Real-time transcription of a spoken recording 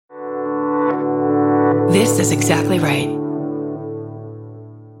This is exactly right.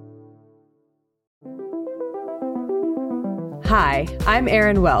 Hi, I'm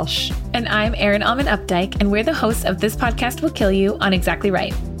Erin Welsh. And I'm Erin Alman Updike, and we're the hosts of This Podcast Will Kill You on Exactly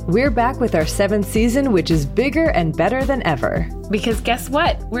Right. We're back with our 7th season, which is bigger and better than ever. Because guess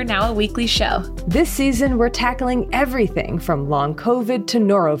what? We're now a weekly show. This season, we're tackling everything from long COVID to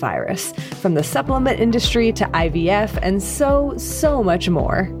norovirus, from the supplement industry to IVF, and so much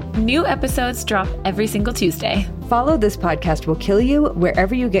more. New episodes drop every single Tuesday. Follow This Podcast Will Kill You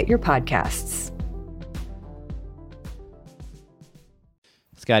wherever you get your podcasts.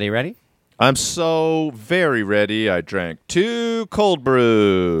 Scotty, ready? I'm so very ready. I drank 2 cold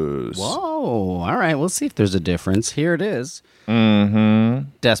brews. Whoa. All right. We'll see if there's a difference. Here it is. Mm-hmm.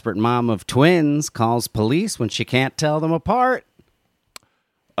 Desperate mom of twins calls police when she can't tell them apart.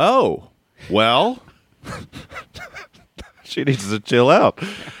 Oh, well, she needs to chill out.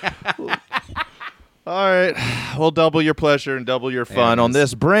 All right. We'll double your pleasure and double your fun on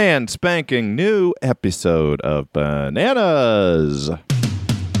this brand spanking new episode of Bananas.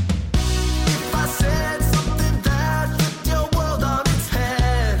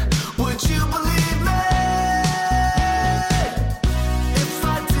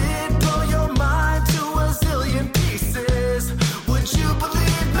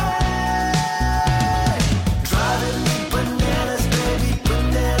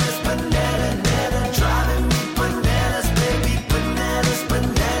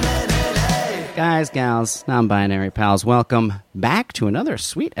 Guys, gals, non-binary pals, welcome back to another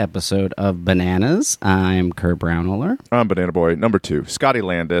sweet episode of Bananas. I'm Kerr Brownoler. I'm Banana Boy number 2, Scotty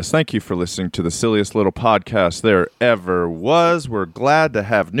Landis. Thank you for listening to the silliest little podcast there ever was. We're glad to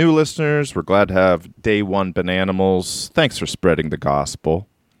have new listeners. We're glad to have day one Bananimals. Thanks for spreading the gospel.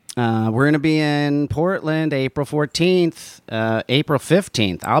 We're going to be in Portland April 14th, April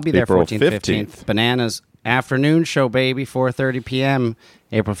 15th. I'll be there April 14th, 15th. Bananas afternoon show, baby, 4:30 p.m.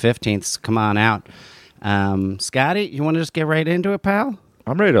 April 15th. So come on out. Scotty, you want to just get right into it, pal?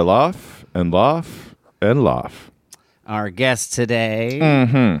 I'm ready to laugh and laugh and laugh. Our guest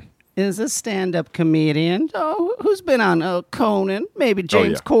today is a stand-up comedian who's been on Conan, maybe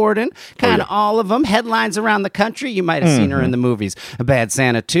James Corden, kind of all of them. Headlines around the country. You might have seen her in the movies. A Bad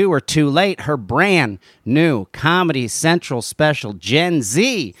Santa 2 or Too Late. Her brand new Comedy Central special, Gen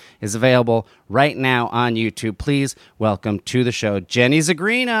Z, is available right now on YouTube. Please welcome to the show, Jenny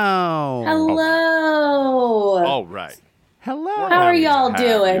Zigrino. Hello. All right. Hello. How are y'all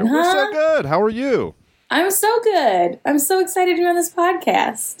doing, huh? We're so good. How are you? I'm so good. I'm so excited to be on this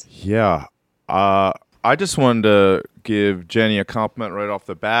podcast. Yeah. I just wanted to give Jenny a compliment right off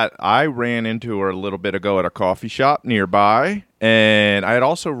the bat. I ran into her a little bit ago at a coffee shop nearby, and I had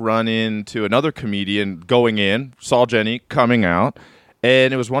also run into another comedian going in, saw Jenny coming out,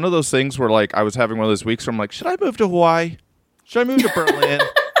 and it was one of those things where, like, I was having one of those weeks where I'm like, should I move to Hawaii? Should I move to Berlin?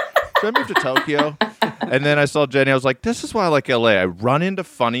 Should I move to Tokyo? And then I saw Jenny. I was like, this is why I like LA. I run into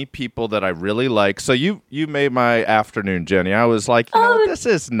funny people that I really like. So you made my afternoon, Jenny. I was like, you know what? This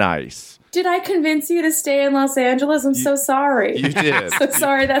is nice. Did I convince you to stay in Los Angeles? I'm so sorry. You did. So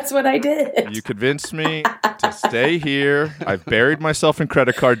sorry, that's what I did. You convinced me to stay here. I've buried myself in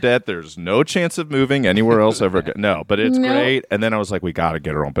credit card debt. There's no chance of moving anywhere else ever again. No, but it's great. And then I was like, we got to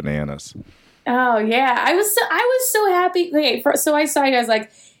get her on Bananas. Oh, yeah. I was so happy. Okay, so I saw you. I was like,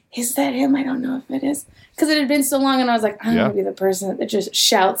 is that him? I don't know if it is. Because it had been so long, and I was like, I'm going to be the person that just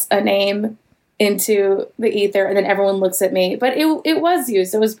shouts a name into the ether, and then everyone looks at me. But it was you,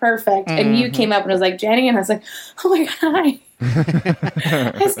 so it was perfect. And you came up and was like, Jenny, and I was like, oh my God, hi.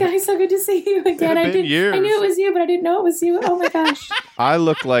 Hi, Scotty, so good to see you again. I knew it was you, but I didn't know it was you. Oh my gosh. I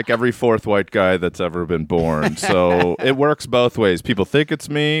look like every fourth white guy that's ever been born. So it works both ways. People think it's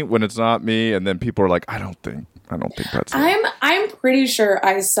me when it's not me, and then people are like, I don't think that's it. I'm pretty sure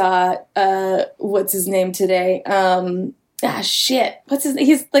I saw what's his name today. Shit. What's his name?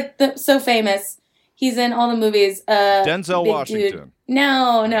 He's like so famous. He's in all the movies. Denzel Washington. Dude.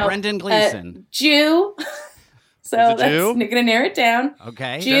 No. Brendan Gleeson. Jew. So that's gonna narrow it down.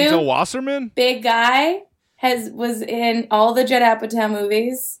 Okay. Jew, Denzel Wasserman? Big guy. Was in all the Judd Apatow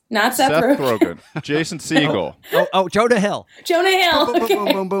movies. Not Seth Rogen. Jason Segel. Oh, Jonah Hill. Jonah Hill. Boom, Okay.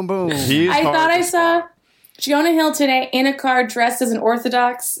 boom, boom, boom, boom. I thought I saw Jonah Hill today in a car dressed as an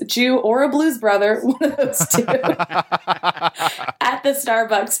Orthodox Jew or a Blues Brother, one of those two, at the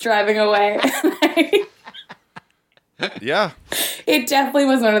Starbucks driving away. Yeah. It definitely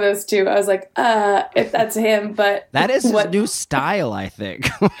was one of those two. I was like, if that's him, but that is his new style, I think.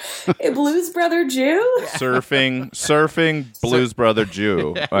 A Blues Brother Jew? Surfing Blues Brother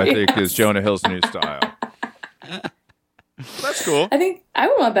Jew, I think is Jonah Hill's new style. That's cool. I think I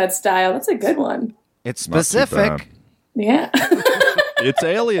would want that style. That's a good one. It's specific. Yeah. It's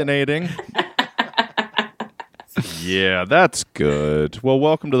alienating. Yeah, that's good. Well,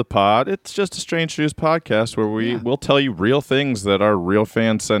 welcome to the pod. It's just a Strange News podcast where we'll tell you real things that our real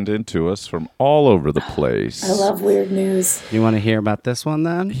fans send in to us from all over the place. I love weird news. You want to hear about this one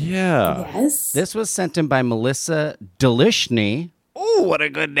then? Yeah. Yes. This was sent in by Melissa Delishny. Oh, what a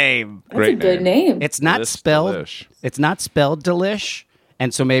good name. That's a good name. It's not spelled Delish,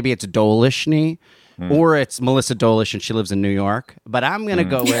 and so maybe it's Dolishny, or it's Melissa Dolish and she lives in New York. But I'm going to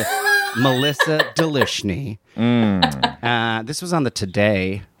go with Melissa Delishny. This was on the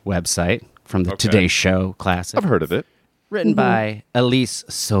Today website from the Today Show classic. I've heard of it. Written by Elise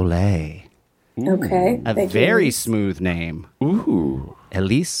Soleil. Okay. A very smooth name. Ooh.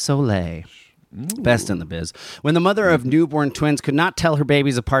 Elise Soleil. Best in the biz. When the mother of newborn twins could not tell her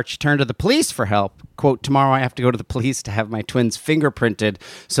babies apart, she turned to the police for help. Quote, tomorrow I have to go to the police to have my twins fingerprinted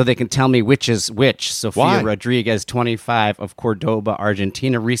so they can tell me which is which. Sofia Rodriguez, 25, of Cordoba,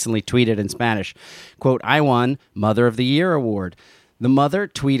 Argentina, recently tweeted in Spanish, quote, I won Mother of the Year award. The mother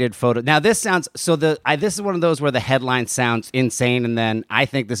tweeted photo. Now this sounds, this is one of those where the headline sounds insane, and then I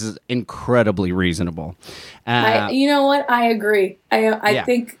think this is incredibly reasonable. You know what? I agree. I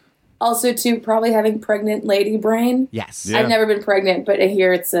think... Also, too, probably having pregnant lady brain. Yes. Yeah. I've never been pregnant, but I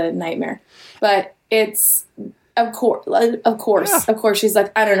hear it's a nightmare. But it's, of course, she's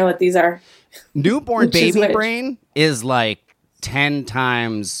like, I don't know what these are. Newborn baby brain is like 10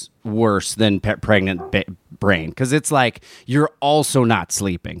 times worse than pregnant brain. Because it's like, you're also not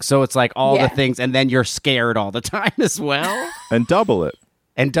sleeping. So it's like all the things, and then you're scared all the time as well. And double it.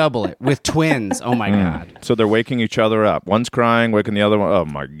 With twins. Oh, my God. So they're waking each other up. One's crying, waking the other one. Oh,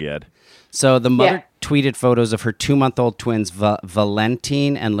 my God. So the mother tweeted photos of her 2-month-old twins,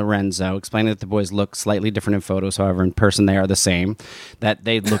 Valentine and Lorenzo, explaining that the boys look slightly different in photos. However, in person, they are the same. That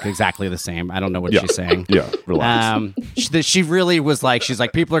they look exactly the same. I don't know what she's saying. Yeah, relax. She really was like, she's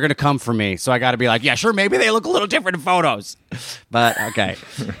like, people are going to come for me. So I got to be like, yeah, sure, maybe they look a little different in photos. But, okay.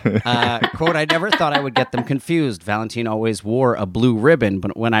 Quote, I never thought I would get them confused. Valentine always wore a blue ribbon,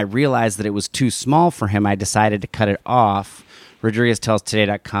 but when I realized that it was too small for him, I decided to cut it off. Rodriguez tells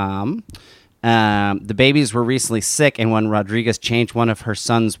Today.com, the babies were recently sick, and when Rodriguez changed one of her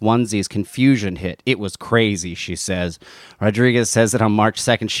son's onesies, confusion hit. It was crazy, she says. Rodriguez says that on March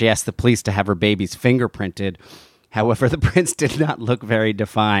 2nd, she asked the police to have her babies fingerprinted. However, the prints did not look very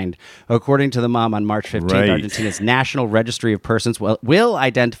defined. According to the mom, on March 15th, Argentina's National Registry of Persons will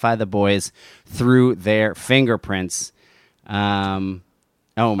identify the boys through their fingerprints.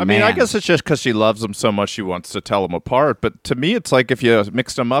 I mean, I guess it's just because she loves them so much she wants to tell them apart. But to me, it's like if you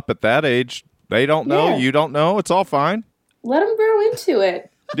mix them up at that age, they don't know, you don't know. It's all fine. Let them grow into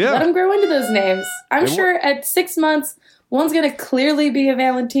it. Yeah. Let them grow into those names. I'm sure at 6 months, one's going to clearly be a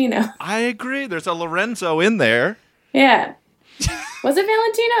Valentino. I agree. There's a Lorenzo in there. Yeah. Was it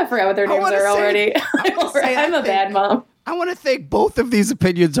Valentino? I forgot what their names are already. I'm a bad mom. I want to think both of these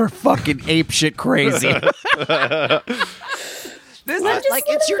opinions are fucking apeshit crazy. This is like,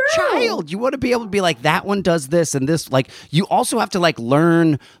 it's your child. You want to be able to be like, that one does this and this. Like, you also have to like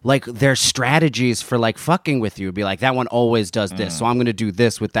learn like their strategies for like fucking with you. Be like, that one always does this, so I'm going to do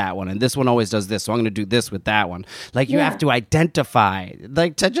this with that one, and this one always does this, so I'm going to do this with that one. Like, you have to identify,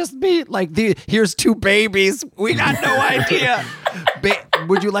 like, to just be like, here's two babies. We got no idea.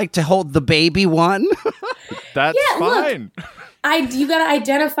 Would you like to hold the baby one? That's fine. Look, you got to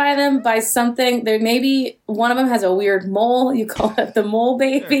identify them by something. There, maybe one of them has a weird mole. You call it the mole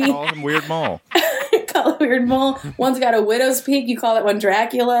baby. Yeah, call him weird mole. Call it weird mole. One's got a widow's peak. You call that one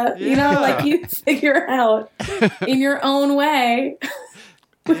Dracula. Yeah. You know, like you figure out in your own way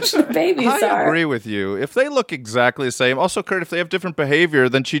which the babies are. I agree with you. If they look exactly the same, also, Kurt, if they have different behavior,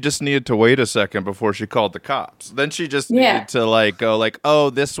 then she just needed to wait a second before she called the cops. Then she just needed to like go like,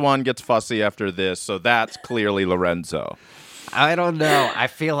 oh, this one gets fussy after this, so that's clearly Lorenzo. I don't know. I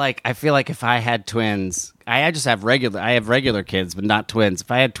feel like if I had twins, I have regular kids, but not twins.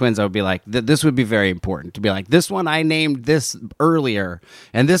 If I had twins, I would be like, this would be very important to be like, this one I named this earlier,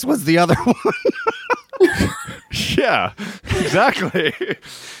 and this was the other one. Yeah, exactly.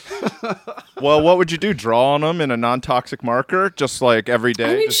 Well, what would you do? Draw on them in a non-toxic marker, just like every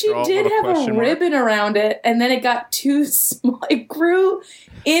day? I mean, she did have a ribbon around it, and then it got too small. It grew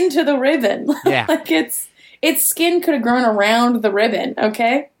into the ribbon. Yeah, like its skin could have grown around the ribbon,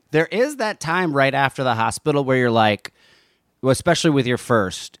 okay? There is that time right after the hospital where you're like, well, especially with your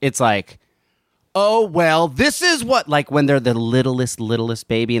first, it's like, oh, well, this is what, like when they're the littlest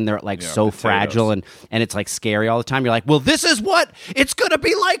baby and they're like so fragile and it's like scary all the time. You're like, well, this is what it's going to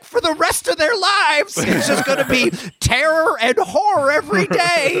be like for the rest of their lives. It's just going to be terror and horror every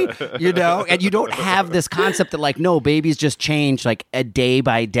day, and you don't have this concept that like, no, babies just change like a day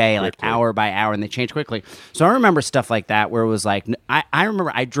by day, like hour by hour, and they change quickly. So I remember stuff like that where it was like, I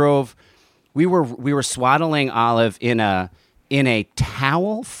remember I drove, we were swaddling Olive in a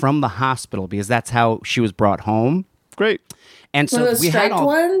towel from the hospital because that's how she was brought home. Great. And so those we had striped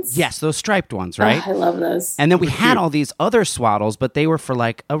ones? Yes, those striped ones, right? Oh, I love those. And then we had all these other swaddles, but they were for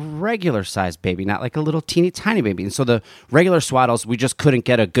like a regular sized baby, not like a little teeny tiny baby. And so the regular swaddles, we just couldn't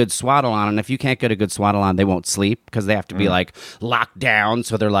get a good swaddle on. And if you can't get a good swaddle on, they won't sleep because they have to be like locked down.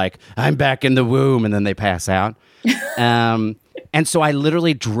 So they're like, I'm back in the womb, and then they pass out. And so I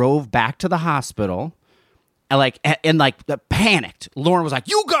literally drove back to the hospital. And panicked. Lauren was like,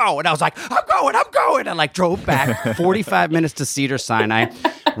 you go. And I was like, I'm going. And like drove back 45 minutes to Cedars-Sinai,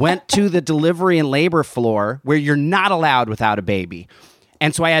 went to the delivery and labor floor where you're not allowed without a baby.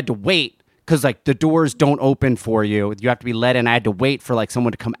 And so I had to wait because like the doors don't open for you. You have to be let in. I had to wait for like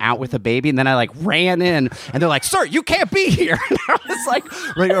someone to come out with a baby. And then I like ran in and they're like, sir, you can't be here. And I was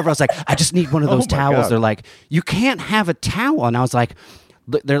like, right over. I was like, I just need one of those towels. God. They're like, you can't have a towel. And I was like,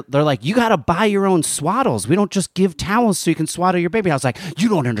 they're like, you got to buy your own swaddles. We don't just give towels so you can swaddle your baby. I was like, you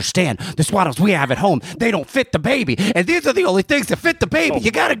don't understand. The swaddles we have at home, they don't fit the baby. And these are the only things that fit the baby.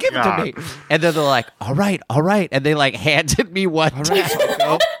 You got to give it to me. And then they're like, all right. And they like handed me one.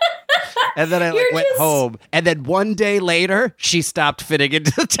 Towel. And then I went home. And then one day later, she stopped fitting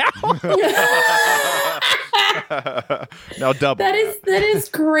into the towel. Now double. That is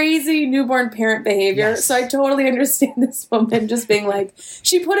crazy newborn parent behavior. Yes. So I totally understand this woman just being like,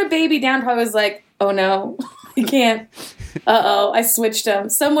 she put a baby down. Probably was like, oh no, I can't. I switched them.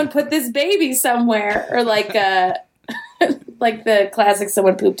 Someone put this baby somewhere, or like like the classic,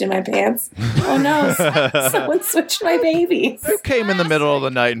 someone pooped in my pants. Oh no, someone switched my baby. Who came in the middle of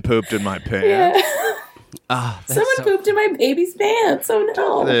the night and pooped in my pants? Yeah. Someone pooped in my baby's pants. Oh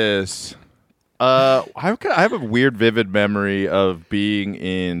no. This. I have a weird, vivid memory of being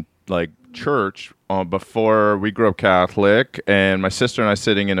in like church before we grew up Catholic, and my sister and I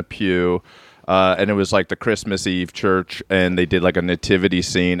sitting in a pew, and it was like the Christmas Eve church, and they did like a nativity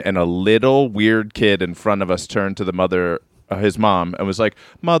scene, and a little weird kid in front of us turned to the mother, his mom, and was like,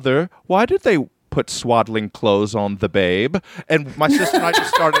 "Mother, why did they put swaddling clothes on the babe?" And my sister and I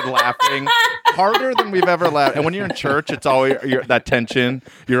just started laughing harder than we've ever laughed. And when you're in church, it's always that tension.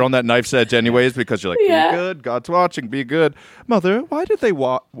 You're on that knife's edge anyways because you're like, be good, God's watching, be good. Mother, why did they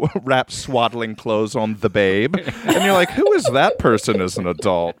wrap swaddling clothes on the babe? And you're like, who is that person as an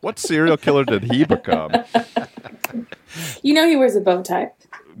adult? What serial killer did he become? You know he wears a bow tie.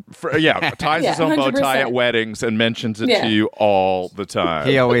 Ties his own bow tie 100%. at weddings and mentions it to you all the time.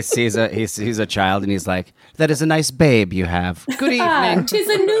 He always sees a child and he's like, that is a nice babe you have. Good evening. 'Tis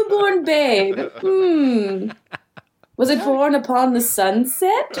a newborn babe. Was it born upon the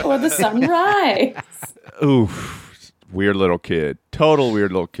sunset or the sunrise? Oof. Weird little kid. Total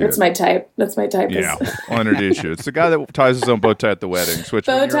weird little kid. That's my type. Yeah, I'll introduce you. It's the guy that ties his own bow tie at the weddings. Which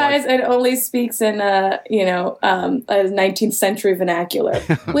bow ties and only speaks in a 19th century vernacular,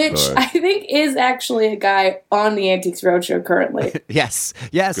 which I think is actually a guy on the Antiques Roadshow currently. Yes,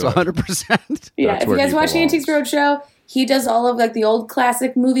 100%. Yeah, That's if where you guys he watch the belongs. Antiques Roadshow, he does all of like the old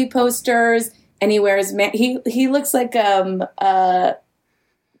classic movie posters, and he wears he looks like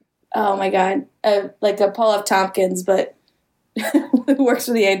oh my god, like a Paul F. Tompkins, but who works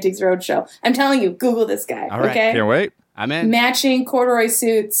for the Antiques Roadshow. I'm telling you, Google this guy. All right, okay, Can't wait. I'm in. matching corduroy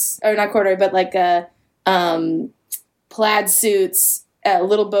suits, or not corduroy, but like plaid suits, a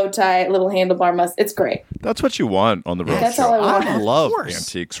little bow tie, little handlebar must. It's great. That's what you want on the roadshow. That's all I want. I love Of course.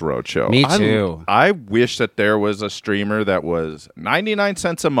 Antiques Roadshow. Me too. I wish that there was a streamer that was 99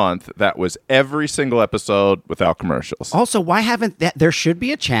 cents a month that was every single episode without commercials. Also, why haven't that? There should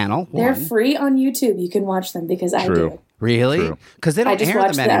be a channel. They're one. free on YouTube. You can watch them because I True. do. Really? True. Because they don't I just air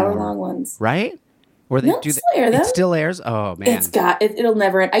watch them the anymore, hour-long ones. right? Or they No, do. still air them. It still airs. Oh man, It'll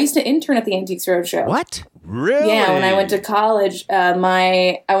never end. I used to intern at the Antiques Roadshow. what? Really? Yeah, when I went to college, I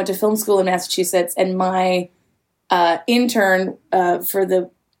went to film school in Massachusetts, and my intern for the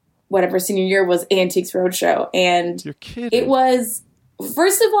senior year was Antiques Roadshow, and You're kidding. it was,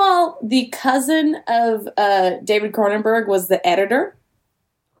 first of all, the cousin of David Cronenberg was the editor.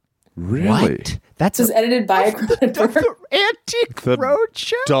 Really? What? That's It was edited by Cronenberg. Antique The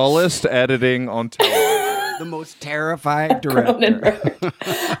Roadshow. dullest editing on television. The most terrified director.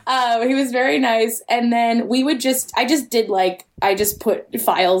 Cronenberg. He was very nice, and then I just put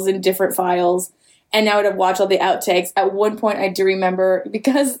files in different files. and I would watch all the outtakes. At one point, I do remember,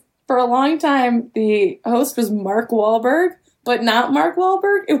 because for a long time, the host was Mark Wahlberg, but not Mark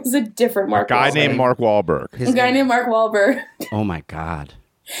Wahlberg. It was a different Mark Wahlberg. A guy named Mark Wahlberg. A guy named Mark Wahlberg. Oh, my God.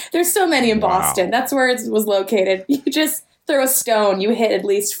 There's so many in Boston. That's where it was located. You just throw a stone, you hit at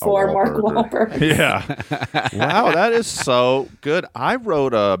least 4 Mark Wahlberg. Yeah. Wow, that is so good. I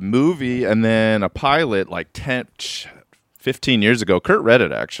wrote a movie and then a pilot like 15 years ago. Kurt read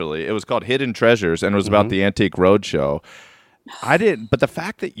it, actually. It was called Hidden Treasures, and it was about the Antique Roadshow. I didn't, but the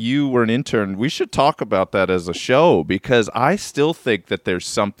fact that you were an intern, we should talk about that as a show, because I still think that there's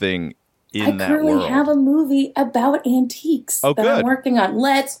something in that world. I currently have a movie about antiques that I'm working on.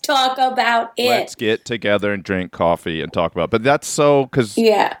 Let's talk about it. Let's get together and drink coffee and talk about it. But that's so, because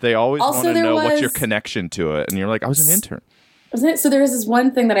they always want to know what's your connection to it. And you're like, I was an intern. Wasn't it? So there was this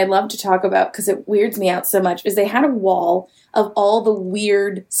one thing that I love to talk about because it weirds me out so much, is they had a wall of all the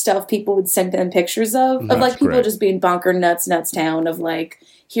weird stuff people would send them pictures of like people just being bonker nuts town, of like,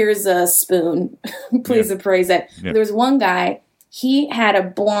 here's a spoon, please appraise it. There was one guy, he had a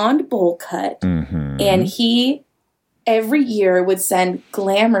blonde bowl cut, and he every year would send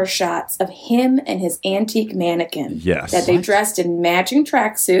glamour shots of him and his antique mannequin. Yes. That they dressed in matching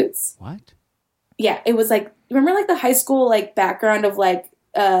tracksuits. What? Yeah, it was like, remember like the high school like background of like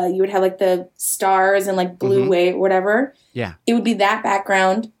you would have like the stars and like blue wave, whatever. Yeah. It would be that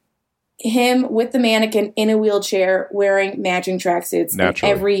background. Him with the mannequin in a wheelchair wearing matching tracksuits. And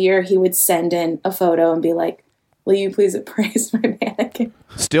every year he would send in a photo and be like, will you please appraise my mannequin?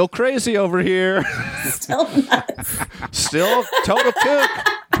 Still crazy over here. Still nuts. Still total kook.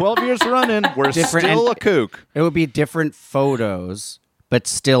 12 years running. We're still a kook. It would be different photos, but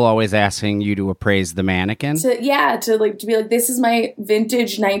still always asking you to appraise the mannequin? To be like, this is my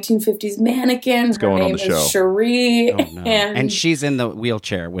vintage 1950s mannequin. It's going on the show. Cherie. Oh, no. And she's in the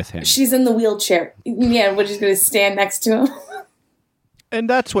wheelchair with him. She's in the wheelchair. Yeah, we're just going to stand next to him. And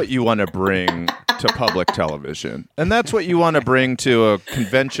that's what you want to bring to public television. And that's what you want to bring to a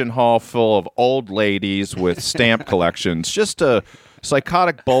convention hall full of old ladies with stamp collections. Just a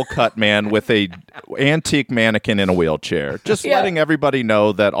psychotic bowl cut man with a antique mannequin in a wheelchair. Just letting everybody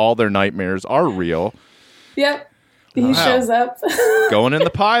know that all their nightmares are real. Yep. He shows up. Going in the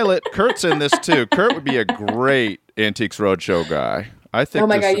pilot. Kurt's in this too. Kurt would be a great Antiques Roadshow guy. I think. Oh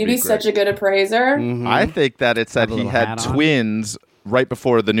my God, you'd be such a good appraiser. I think that it's that he had twins right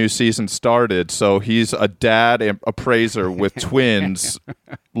before the new season started, so he's a dad appraiser with twins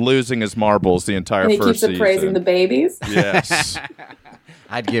losing his marbles the entire first season. And he keeps appraising the babies? Yes.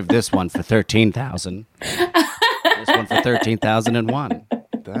 I'd give this one for 13,000. This one for 13,001.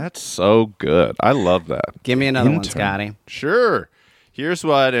 That's so good. I love that. Give me another one, Scotty. Sure. Here's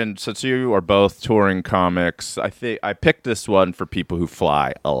what, and since you are both touring comics, I think I picked this one for people who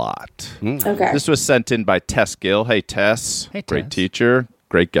fly a lot. Okay. This was sent in by Tess Gill. Hey, Tess. Hey, Tess. Great teacher.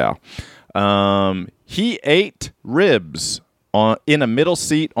 Great gal. He ate ribs in a middle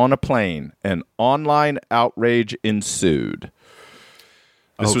seat on a plane. An online outrage ensued.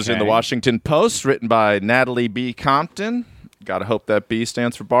 This was in the Washington Post, written by Natalie B. Compton. Gotta hope that B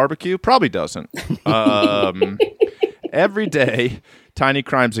stands for barbecue. Probably doesn't. Every day, tiny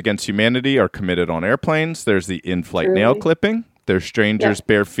crimes against humanity are committed on airplanes. There's the in-flight nail clipping. There's strangers'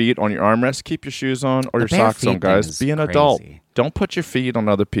 bare feet on your armrest. Keep your shoes on or your socks on, guys. Be an adult. Don't put your feet on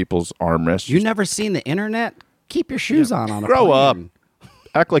other people's armrests. You never seen the internet? Keep your shoes on a Grow plane. up.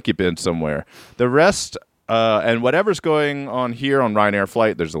 Act like you've been somewhere. The rest, and whatever's going on here on Ryanair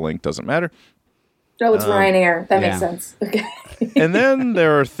flight, there's a link, doesn't matter. Oh, it's Ryanair. That makes sense. Okay. And then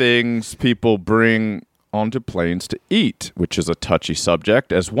there are things people bring onto planes to eat, which is a touchy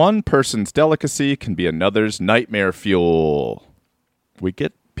subject, as one person's delicacy can be another's nightmare fuel. We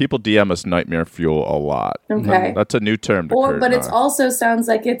get people DM us nightmare fuel a lot. Okay. That's a new term to Kurt but and it I. also sounds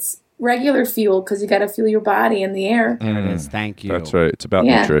like it's regular fuel because you got to fuel your body in the air. There it is. Thank you. That's right. It's about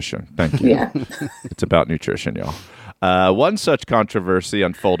nutrition. Thank you. Yeah. It's about nutrition, y'all. One such controversy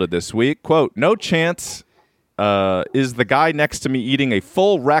unfolded this week. Quote, no chance is the guy next to me eating a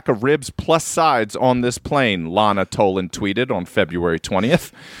full rack of ribs plus sides on this plane, Lana Tolan tweeted on February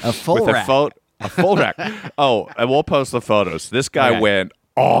 20th. A full rack. A full rack. Oh, and we'll post the photos. This guy went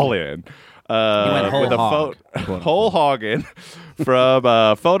all in. He went whole with hog. whole hogging from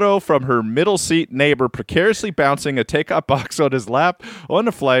a photo from her middle seat neighbor precariously bouncing a takeout box on his lap on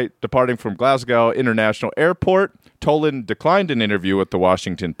a flight departing from Glasgow International Airport. Tolan declined an interview with the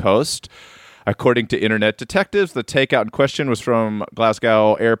Washington Post. According to internet detectives, the takeout in question was from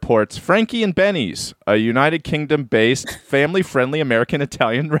Glasgow Airport's Frankie and Benny's, a United Kingdom-based, family-friendly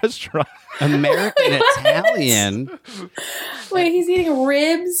American-Italian restaurant. American Italian. Wait, he's eating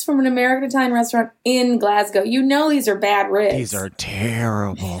ribs from an American Italian restaurant in Glasgow. You know these are bad ribs. These are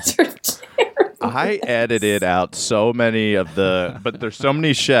terrible. These are terrible. I edited out so many but there's so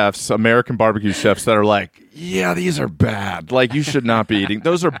many chefs, American barbecue chefs, that are like, yeah, these are bad. Like, you should not be eating.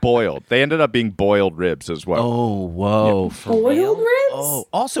 Those are boiled. They ended up being boiled ribs as well. Oh, whoa. Yeah. Boiled ribs? Oh,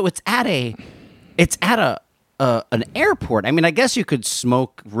 also, it's at an airport. I mean, I guess you could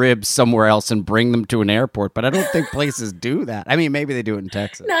smoke ribs somewhere else and bring them to an airport, but I don't think places do that. I mean, maybe they do it in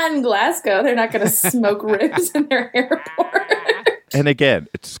Texas. Not in Glasgow. They're not going to smoke ribs in their airport. And again,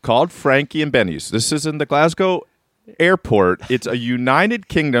 it's called Frankie and Benny's. This is in the Glasgow airport. It's a United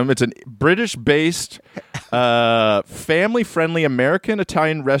Kingdom. It's a British-based, family-friendly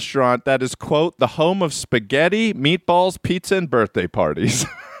American-Italian restaurant that is, quote, the home of spaghetti, meatballs, pizza, and birthday parties.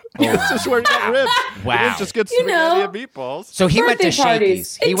 It's just where you got ribs. Wow. You didn't just get spaghetti and meatballs. So he went to Birthday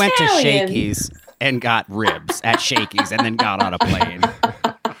parties. Shakey's. He went to Italian. Shakey's and got ribs at Shakey's and then got on a plane.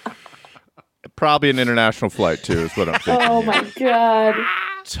 Probably an international flight, too, is what I'm thinking. Oh, my God.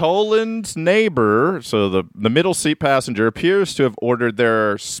 Toland's neighbor, so the middle seat passenger, appears to have ordered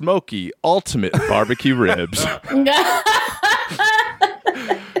their smoky ultimate barbecue ribs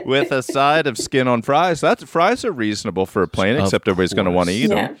with a side of skin on fries. Fries are reasonable for a plane, except everybody's going to want to eat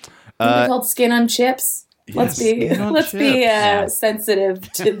them. They're called skin on chips. Let's be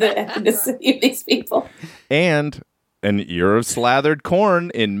sensitive to the ethnicity of these people. And an ear of slathered corn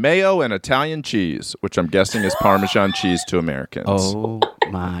in mayo and Italian cheese, which I'm guessing is Parmesan cheese to Americans. Oh,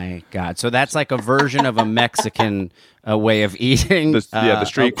 my God. So that's like a version of a Mexican way of eating the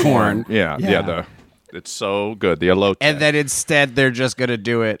street corn. Yeah. It's so good. The elote. And then instead they're just going to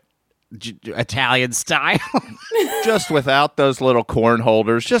do it Italian style. Just without those little corn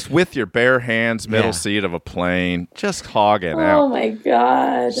holders, just with your bare hands, middle seat of a plane, just hog it out. Oh, my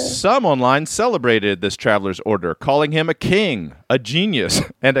God. Some online celebrated this traveler's order, calling him a king, a genius,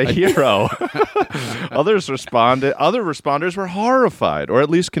 and a hero. Other responders were horrified, or at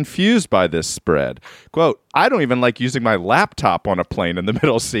least confused by this spread. Quote, I don't even like using my laptop on a plane in the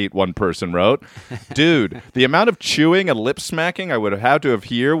middle seat, one person wrote. Dude, the amount of chewing and lip smacking I would have had to have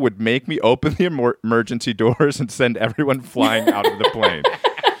here would make me open the emergency doors and send everyone flying out of the plane.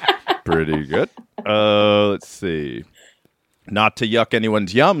 Pretty good. Let's see. Not to yuck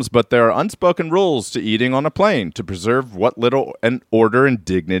anyone's yums, but there are unspoken rules to eating on a plane to preserve what little order and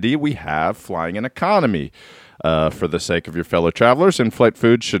dignity we have flying in economy. For the sake of your fellow travelers, in-flight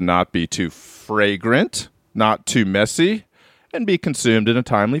food should not be too fragrant, not too messy, and be consumed in a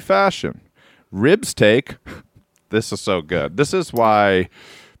timely fashion. Ribs take... This is so good. This is why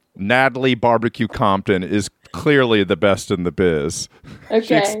Natalie Barbecue Compton is clearly the best in the biz. Okay.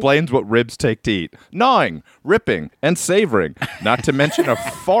 She explains what ribs take to eat. Gnawing, ripping, and savoring. Not to mention a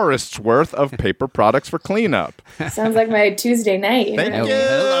forest's worth of paper products for cleanup. Sounds like my Tuesday night. Thank you.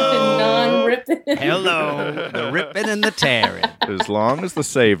 The non-ripping. Hello, the ripping and the tearing. As long as the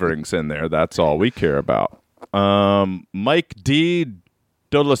savoring's in there, that's all we care about. Mike D.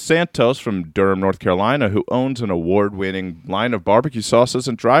 De Los Santos from Durham, North Carolina, who owns an award-winning line of barbecue sauces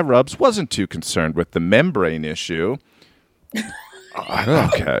and dry rubs, wasn't too concerned with the membrane issue.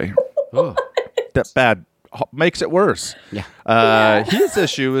 Okay. That bad makes it worse. Yeah. His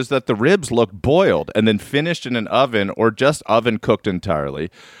issue is that the ribs look boiled and then finished in an oven or just oven cooked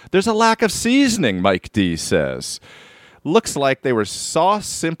entirely. There's a lack of seasoning, Mike D says. Looks like they were sauced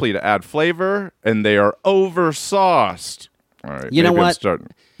simply to add flavor, and they are over-sauced. All right, you know what?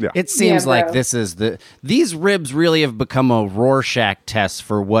 Yeah. It seems like bro. this is these ribs really have become a Rorschach test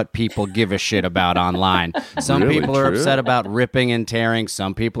for what people give a shit about online. Some Really people are true. upset about ripping and tearing.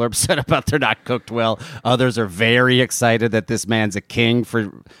 Some people are upset about they're not cooked well. Others are very excited that this man's a king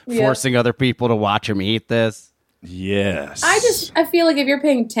for forcing other people to watch him eat this. Yes. I feel like if you're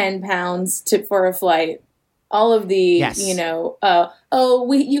paying £10 for a flight, all of the, you have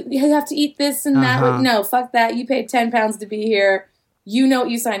to eat this and that. No, fuck that. You paid £10 to be here. You know what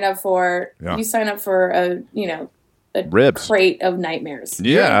you signed up for. Yeah. You sign up for a Ribs. crate of nightmares.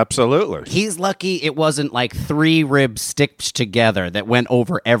 Yeah, absolutely. He's lucky it wasn't like 3 ribs stitched together that went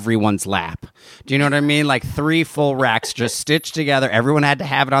over everyone's lap. Do you know what I mean? Like 3 full racks just stitched together. Everyone had to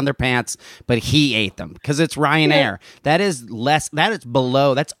have it on their pants, but he ate them because it's Ryanair. That is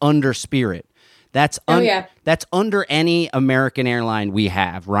below, that's under Spirit. That's under any American airline we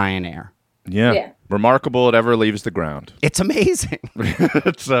have, Ryanair. Yeah. Remarkable it ever leaves the ground. It's amazing.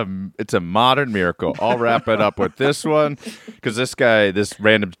 It's a modern miracle. I'll wrap it up with this one because this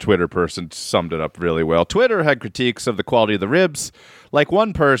random Twitter person summed it up really well. Twitter had critiques of the quality of the ribs, like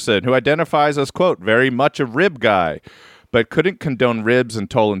one person who identifies as, quote, very much a rib guy, but couldn't condone ribs in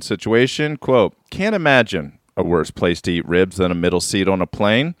Toland's situation. Quote, can't imagine a worse place to eat ribs than a middle seat on a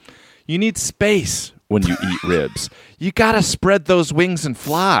plane. You need space when you eat ribs. You got to spread those wings and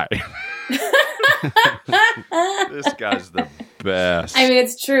fly. This guy's the best. I mean,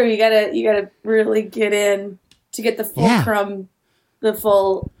 it's true. You gotta really get in to get the full crumb, the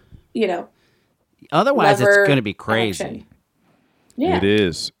full, Otherwise, it's going to be crazy. Action. Yeah. It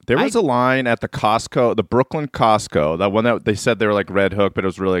is. There was a line at the Costco, the Brooklyn Costco, that one that they said they were like Red Hook, but it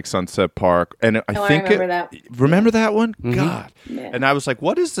was really like Sunset Park. And I remember that. Remember that one? Mm-hmm. God. Yeah. And I was like,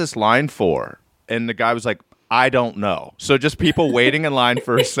 what is this line for? And the guy was like, I don't know. So just people waiting in line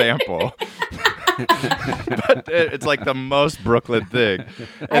for a sample. But it's like the most Brooklyn thing.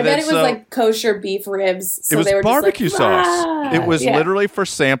 And I bet it was like kosher beef ribs. So it was they were barbecue just like, sauce. It was literally for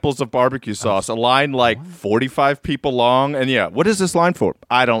samples of barbecue sauce. A line like 45 people long. And what is this line for?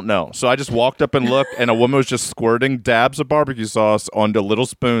 I don't know. So I just walked up and looked, and a woman was just squirting dabs of barbecue sauce onto little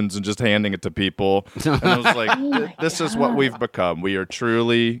spoons and just handing it to people. And I was like, this is what we've become. We are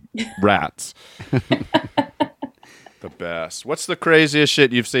truly rats. The best. What's the craziest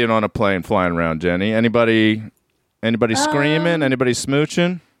shit you've seen on a plane flying around, Jenny? Anybody screaming? Anybody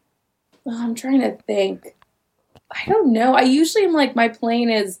smooching? I'm trying to think. I don't know. I usually am like, my plane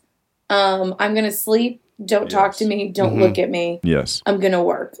is, I'm going to sleep. Don't talk to me. Don't look at me. Yes. I'm going to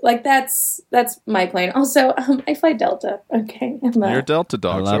work. Like that's my plane. Also, I fly Delta. Okay. You're a Delta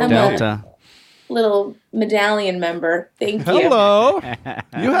dog. I love Delta. Little medallion member. Thank you. Hello.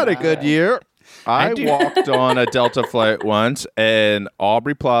 You had a good year. I walked on a Delta flight once, and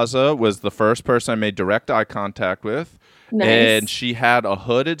Aubrey Plaza was the first person I made direct eye contact with. Nice. And she had a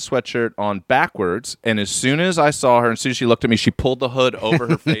hooded sweatshirt on backwards, and as soon as I saw her, and as soon as she looked at me, she pulled the hood over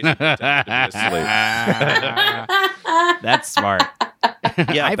her face and pretended to be asleep. That's smart.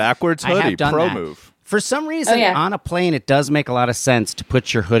 Yeah, backwards hoodie, pro that. move. For some reason, on a plane, it does make a lot of sense to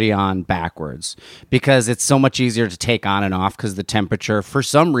put your hoodie on backwards because it's so much easier to take on and off because the temperature, for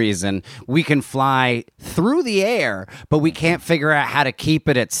some reason, we can fly through the air, but we can't figure out how to keep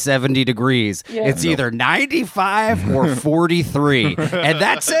it at 70 degrees. Yeah. It's either 95 or 43, and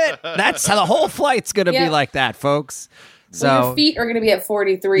that's it. That's how the whole flight's going to be like that, folks. So your feet are going to be at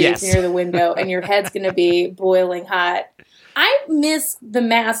 43 near the window, and your head's going to be boiling hot. I miss the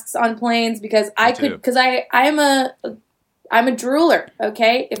masks on planes because I'm a drooler.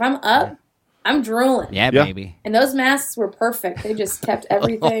 Okay, if I'm up, I'm drooling. Yeah, baby. And those masks were perfect. They just kept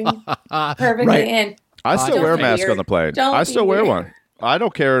everything perfectly in. I still wear a mask on the plane. I still wear one. I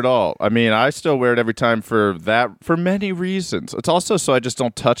don't care at all. I mean, I still wear it every time for many reasons. It's also so I just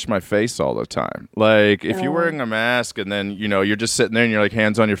don't touch my face all the time. Like, if you're wearing a mask and then, you're just sitting there and you're like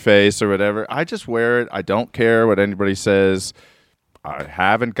hands on your face or whatever, I just wear it. I don't care what anybody says. I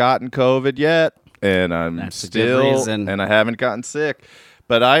haven't gotten COVID yet, and and I haven't gotten sick.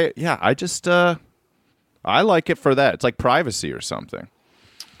 But I like it for that. It's like privacy or something.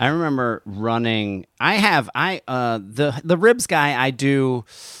 I remember running. The ribs guy.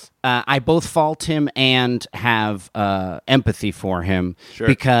 I both fault him and have empathy for him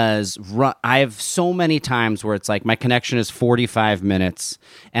because I have so many times where it's like my connection is 45 minutes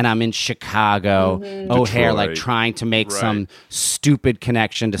and I'm in Chicago, O'Hare, like trying to make some stupid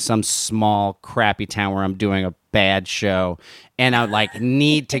connection to some small crappy town where I'm doing a bad show and I like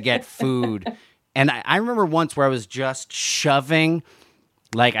need to get food. And I remember once where I was just shoving.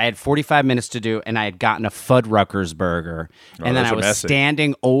 Like, I had 45 minutes to do, and I had gotten a Fuddruckers burger. And then I was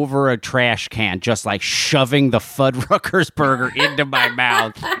standing over a trash can, just like shoving the Fuddruckers burger into my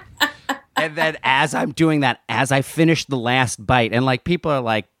mouth. And then as I'm doing that, as I finish the last bite, and like people are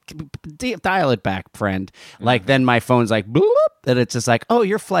like, dial it back, friend. Like, then my phone's like, bloop, and it's just like, oh,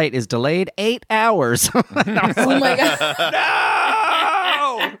 your flight is delayed 8 hours. Oh, my God.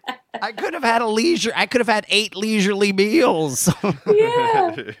 No! I could have had I could have had 8 leisurely meals.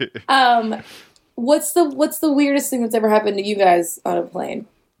 Yeah. What's the weirdest thing that's ever happened to you guys on a plane?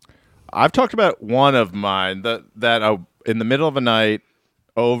 I've talked about one of mine that in the middle of a night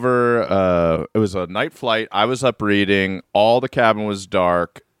it was a night flight. I was up reading. All the cabin was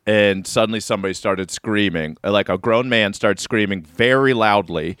dark. And suddenly somebody started screaming. Like a grown man started screaming very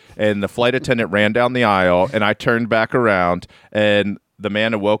loudly. And the flight attendant ran down the aisle. And I turned back around. And the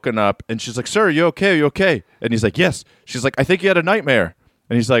man had woken up. And she's like, sir, are you okay? Are you okay? And he's like, yes. She's like, I think you had a nightmare.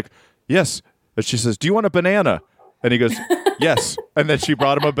 And he's like, yes. And she says, do you want a banana? And he goes, yes. And then she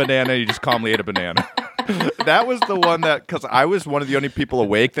brought him a banana. And he just calmly ate a banana. That was the one because I was one of the only people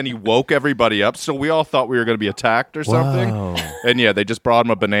awake. Then he woke everybody up. So we all thought we were going to be attacked or something. Whoa. And yeah, they just brought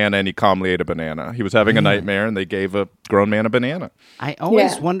him a banana and he calmly ate a banana. He was having a nightmare and they gave a grown man a banana. I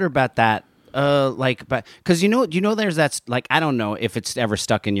always wonder about that. but because you know, there's that's like I don't know if it's ever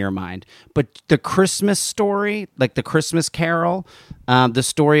stuck in your mind, but the Christmas story, like the Christmas Carol, the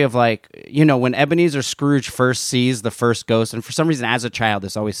story of like when Ebenezer Scrooge first sees the first ghost, and for some reason as a child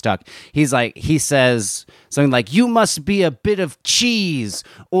this always stuck. He says something like, "You must be a bit of cheese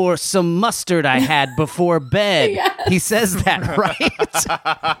or some mustard I had before bed." Yes. He says that, right?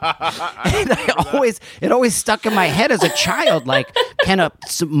 And it always stuck in my head as a child. Like, can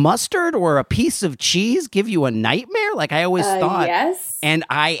some mustard or a piece of cheese give you a nightmare? Like I always thought. Yes. And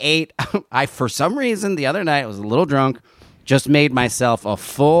I for some reason the other night I was a little drunk, just made myself a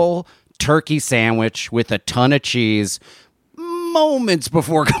full turkey sandwich with a ton of cheese moments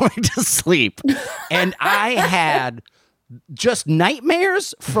before going to sleep. And I had just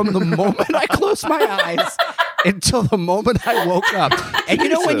nightmares from the moment I closed my eyes until the moment I woke up. And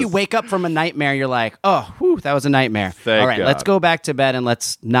when you wake up from a nightmare, you're like, oh, whew, that was a nightmare. Thank All right, God. let's go back to bed and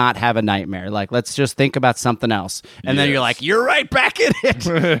let's not have a nightmare. Like, let's just think about something else. And then you're like, you're right back in it.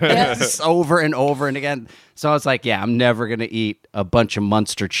 It's over and over and again. So I was like, yeah, I'm never going to eat a bunch of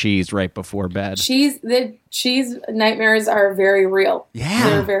Munster cheese right before bed. The cheese nightmares are very real. Yeah.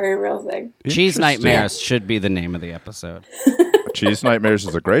 They're a very real thing. Cheese Nightmares should be the name of the episode. Cheese Nightmares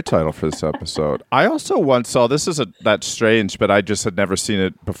is a great title for this episode. I also once saw, that's strange, but I just had never seen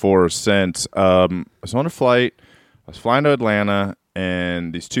it before or since. I was on a flight. I was flying to Atlanta,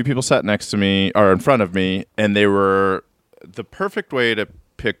 and these two people sat next to me, or in front of me, and they were the perfect way to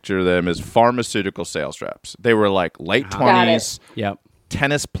picture them as pharmaceutical sales reps. They were like late 20s, Yep.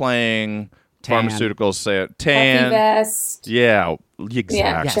 tennis playing, Tan. pharmaceutical sales, Puffy tan. vest. Yeah, exactly.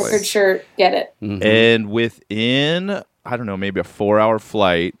 Yeah, checkered shirt. Get it. Mm-hmm. And within, I don't know, maybe a 4-hour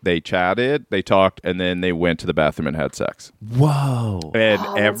flight, they chatted, they talked, and then they went to the bathroom and had sex. Whoa. And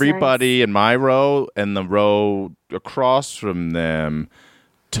Oh, that's everybody in my row and the row across from them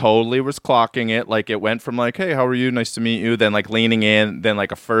totally was clocking it. Like it went from like, hey, how are you? Nice to meet you. Then like leaning in, then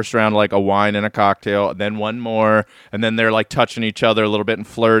like a first round, like a wine and a cocktail, then one more. And then they're like touching each other a little bit and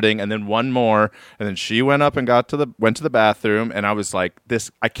flirting. And then one more. And then she went up and went to the bathroom. And I was like,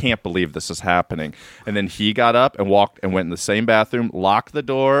 I can't believe this is happening. And then he got up and walked and went in the same bathroom, locked the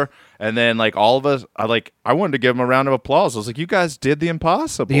door. And then like all of us, I wanted to give him a round of applause. I was like, you guys did the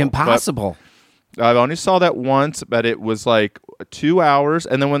impossible. The impossible. But I only saw that once, but it was like 2 hours.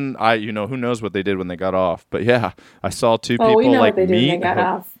 And then when who knows what they did when they got off. But yeah, I saw two people we know like what they did meet. when they got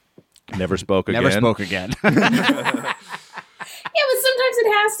off. Never spoke again. Never spoke again. Yeah, but sometimes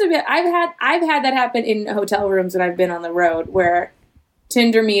it has to be. I've had that happen in hotel rooms when I've been on the road, where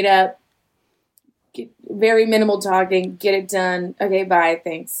Tinder meetup, very minimal talking, get it done. Okay, bye,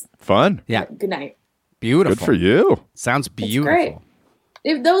 thanks. Fun. Yeah. Good night. Beautiful. Good for you. Sounds beautiful. Great.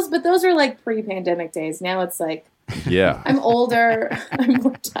 Those are like pre-pandemic days. Now it's like, Yeah. I'm older. I'm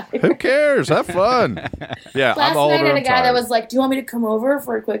more tired. Who cares? Have fun. Yeah, Last I'm older. night I had a I'm guy that tired. was like, "Do you want me to come over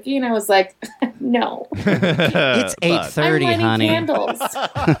for a quickie?" And I was like, "No, It's I'm 8:30, lighting honey. candles.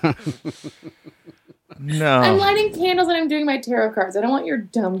 No. I'm lighting candles and I'm doing my tarot cards. I don't want your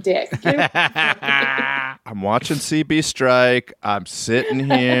dumb dick." I'm watching CB Strike. I'm sitting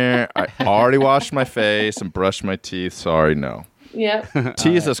here. I already washed my face and brushed my teeth. Sorry, no. Yep.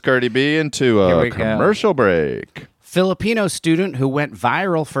 Tease us, Cardi B, into Here a we go. commercial break. Filipino student who went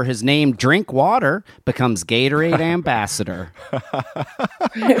viral for his name Drink Water becomes Gatorade ambassador.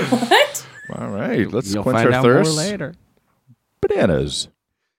 What? All right, let's You'll quench find our out thirst. more later. Bananas.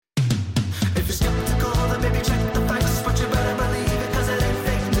 If you're skeptical, then maybe check the facts, but you better believe it, 'cause it ain't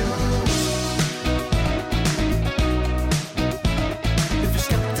fake news. If you're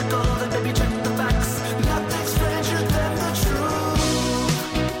skeptical, then maybe check the facts. Nothing's stranger than the truth.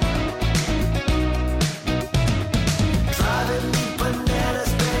 Driving me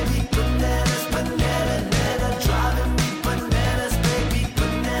bananas, baby, bananas, banana, driving me bananas, baby,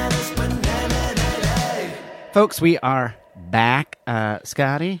 bananas, banana. Folks, we are back.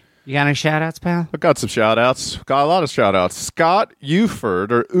 Scotty, you got any shout-outs, pal? I've got some shout-outs. Got a lot of shout-outs. Scott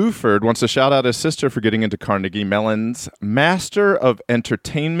Uford wants to shout out his sister for getting into Carnegie Mellon's Master of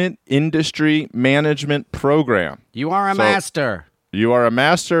Entertainment Industry Management program. You are a So- master. You are a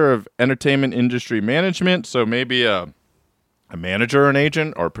Master of Entertainment Industry Management, so maybe a manager, an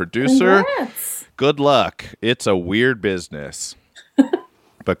agent, or producer. Congrats. Good luck. It's a weird business.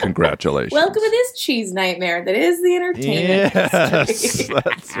 But congratulations. Welcome to this cheese nightmare that is the entertainment Yes, industry.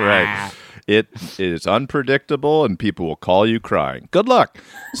 that's right. It is unpredictable, and people will call you crying. Good luck.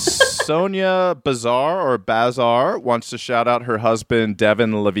 Sonia Bazar wants to shout out her husband,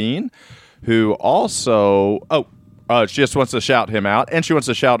 Devin Levine, who also... She just wants to shout him out, and she wants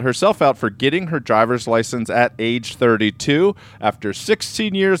to shout herself out for getting her driver's license at age 32. After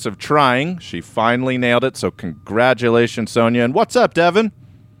 16 years of trying, she finally nailed it, so congratulations, Sonia. And what's up, Devin?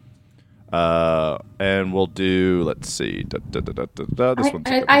 And we'll do, let's see. This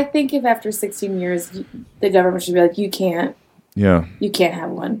one's I think if after 16 years, the government should be like, you can't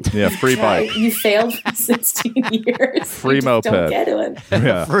have one. Yeah, free bike. You failed for 16 years. Free moped. Don't get one.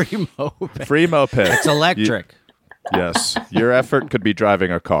 Yeah. Free moped. Free moped. It's electric. Yes. Your effort could be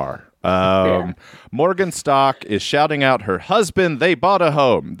driving a car. Morgan Stock is shouting out her husband. They bought a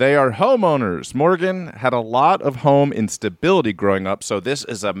home. They are homeowners. Morgan had a lot of home instability growing up, so this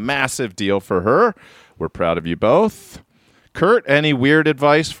is a massive deal for her. We're proud of you both. Kurt, any weird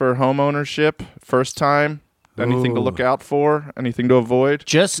advice for home ownership? First time? Anything to look out for? Anything to avoid?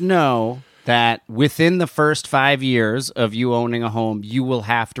 Just know that within the first 5 years of you owning a home, you will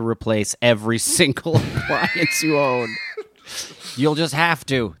have to replace every single appliance you own. You'll just have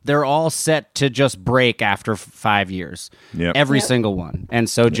to. They're all set to just break after 5 years. Yep. Every single one. And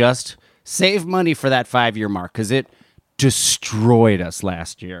so just save money for that 5-year mark, because it destroyed us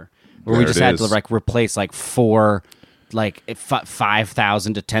last year. Where we just had to replace four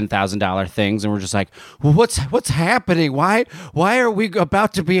 $5,000 to $10,000 things, and we're just like, well, what's happening? Why are we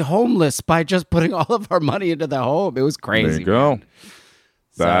about to be homeless by just putting all of our money into the home? It was crazy. There you go.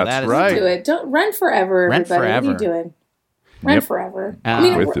 That's right. Do it. Don't run forever. Rent everybody. forever. What are you doing? Rent forever.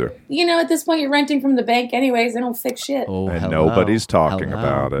 With you. At this point, you're renting from the bank anyways. They don't fix shit. Oh, and nobody's talking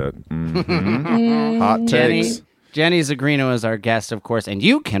about it. Hot takes. Jenny Zigrino is our guest, of course, and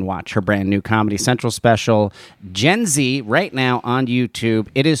you can watch her brand new Comedy Central special, Gen Z, right now on YouTube.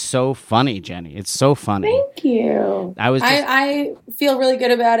 It is so funny, Jenny. It's so funny. Thank you. I feel really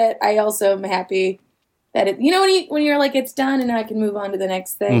good about it. I also am happy that it. When you're like, it's done, and I can move on to the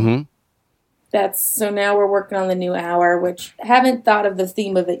next thing. Mm-hmm. So now we're working on the new hour, which I haven't thought of the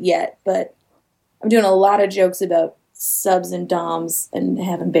theme of it yet, but I'm doing a lot of jokes about subs and doms and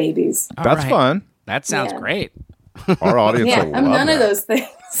having babies. That's fun. That sounds great. Our audience will love I'm none that. of those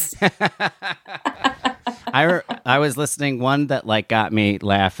things. I was listening, one that got me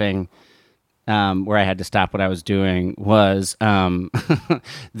laughing, where I had to stop what I was doing, was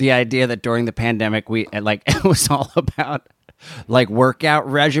the idea that during the pandemic it was all about workout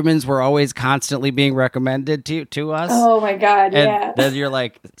regimens were always constantly being recommended to us. Oh my God, and then you're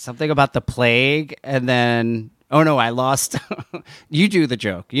like, something about the plague, and then oh no, I lost. You do the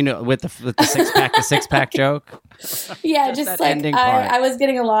joke, with the six pack joke. Yeah, just I was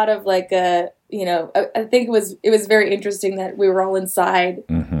getting a lot of I think it was very interesting that we were all inside,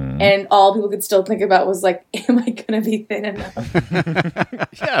 and all people could still think about was am I going to be thin enough?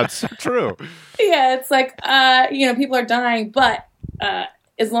 Yeah, it's true. Yeah, it's people are dying, but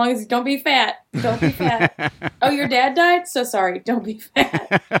as long as you don't be fat. Don't be fat. Oh, your dad died? So sorry. Don't be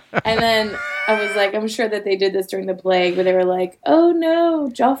fat. And then I was I'm sure that they did this during the plague, where they were like, oh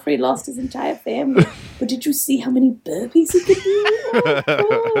no, Joffrey lost his entire family. But did you see how many burpees he could do?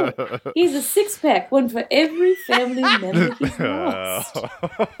 Oh. He's a 6-pack, one for every family member he's lost.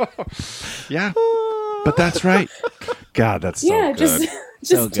 Yeah, but that's right. God, that's so good.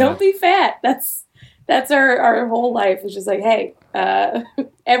 just don't be fat. That's our whole life. It's just hey,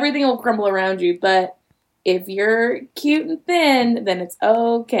 everything will crumble around you, but if you're cute and thin, then it's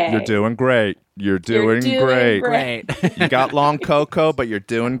okay. You're doing great. You're doing great. You got long cocoa, but you're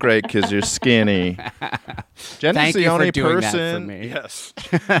doing great because you're skinny. Jenny's the only person. Yes,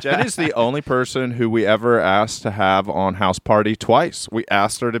 Jenny's the only person who we ever asked to have on House Party twice. We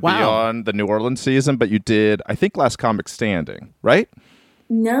asked her to be on the New Orleans season, but you did, I think, Last Comic Standing, right?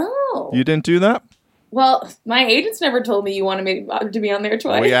 No, you didn't do that. Well, my agents never told me you wanted me to be on there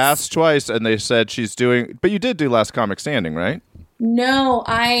twice. We asked twice, and they said she's doing... But you did do Last Comic Standing, right? No,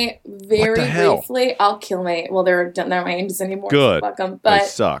 I very briefly... I'll kill my... Well, they're not my agents anymore. Good. So fuck them. But they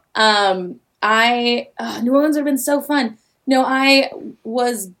suck. New Orleans have been so fun. No, I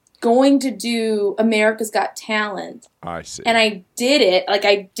was going to do America's Got Talent. I see. And I did it.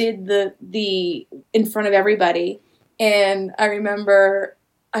 I did the in front of everybody. And I remember...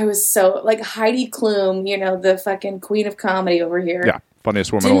 I was so, Heidi Klum, the fucking queen of comedy over here. Yeah,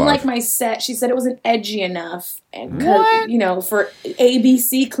 funniest woman didn't alive. Like my set. She said it wasn't edgy enough. And for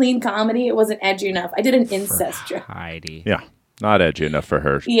ABC clean comedy, it wasn't edgy enough. I did an incest joke. Heidi. Yeah, not edgy enough for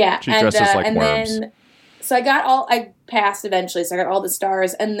her. Yeah. She dresses like worms. So I passed eventually, so I got all the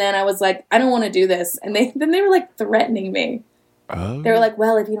stars. And then I was like, I don't want to do this. And they were threatening me. Oh. They were like,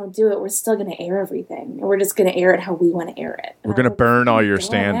 well, if you don't do it, we're still going to air everything. And we're just going to air it how we want to air it. And we're going to burn all your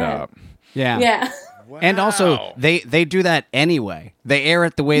stand-up. Yeah. Yeah. Wow. And also, they do that anyway. They air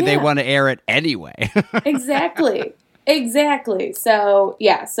it the way they want to air it anyway. Exactly. Exactly. So,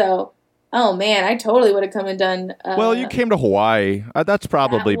 yeah. So, oh man, I totally would have come and done. Well, you came to Hawaii. That's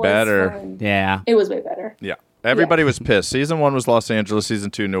probably that was better. fun. Yeah. It was way better. Yeah. Everybody was pissed. Season 1 was Los Angeles,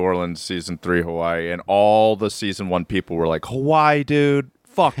 Season 2 New Orleans, Season 3 Hawaii, and all the Season 1 people were like, Hawaii, dude,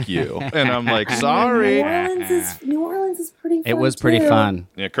 fuck you. And I'm like, sorry. New Orleans is pretty fun. It was pretty fun.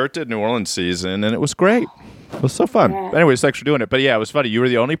 Yeah, Kurt did New Orleans season, and it was great. It was so fun. Yeah. Anyways, thanks for doing it. But yeah, it was funny. You were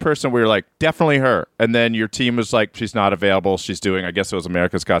the only person we were like, definitely her. And then your team was like, she's not available. She's doing, I guess it was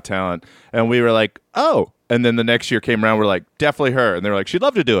America's Got Talent. And we were like, oh. And then the next year came around, we're like, definitely her. And they were like, she'd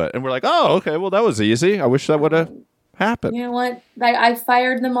love to do it. And we're like, oh, okay, well, that was easy. I wish that would have happened. You know what? I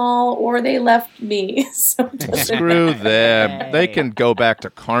fired them all, or they left me. So it doesn't Screw them. They can go back to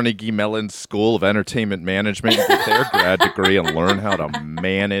Carnegie Mellon's School of Entertainment Management and get their grad degree and learn how to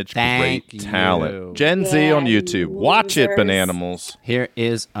manage Thank great talent. you. Gen Z Yeah, on you YouTube. Watch it, losers. Bananimals. Here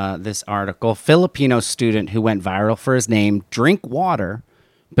is this article. Filipino student who went viral for his name, Drink Water,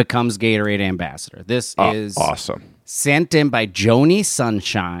 becomes Gatorade ambassador. This is Awesome. sent in by Joni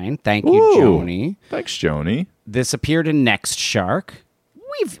Sunshine. Thank you, Ooh. Joni. Thanks, Joni. This appeared in Next Shark.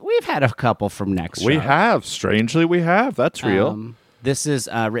 We've had a couple from Next Shark. We have. Strangely, we have. That's real. This is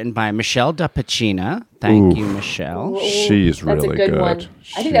written by Michelle DaPacina. Thank you, Michelle. She's That's really a good one.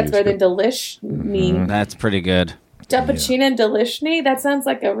 I think that's She's better good. than Delish Me. That's pretty good. Duppuccino and Delishni? That sounds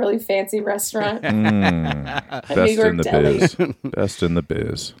like a really fancy restaurant. Best New York in the deli. biz. Best in the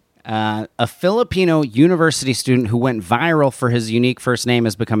biz. A Filipino university student who went viral for his unique first name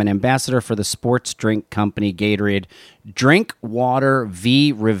has become an ambassador for the sports drink company Gatorade. Drink Water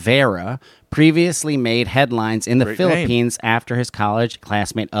V. Rivera previously made headlines in the Great Philippines after his college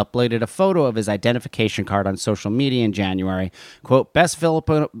classmate uploaded a photo of his identification card on social media in January. Quote, best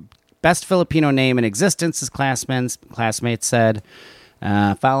Filipino name in existence, his classmates said.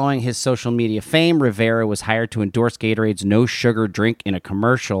 Following his social media fame, Rivera was hired to endorse Gatorade's no-sugar drink in a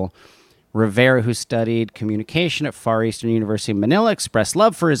commercial. Rivera, who studied communication at Far Eastern University of Manila, expressed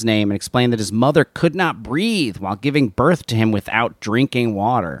love for his name and explained that his mother could not breathe while giving birth to him without drinking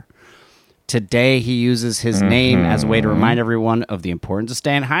water. Today, he uses his name as a way to remind everyone of the importance of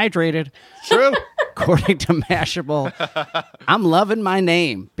staying hydrated. True. According to Mashable, I'm loving my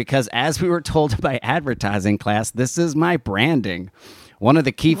name because, as we were told by advertising class, this is my branding. One of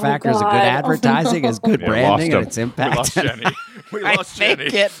the key factors of good God. advertising is good Yeah, branding and lost its him. impact. We lost Jenny. We I lost think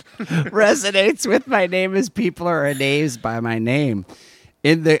Jenny. it resonates with my name as people are amazed by my name.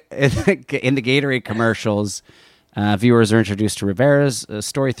 In the Gatorade commercials, viewers are introduced to Rivera's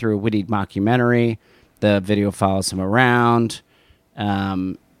story through a witty mockumentary. The video follows him around,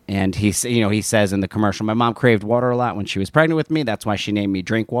 and he says in the commercial, "My mom craved water a lot when she was pregnant with me. That's why she named me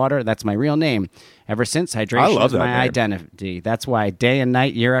Drink Water. That's my real name. Ever since, hydration love is that my name. identity. That's why day and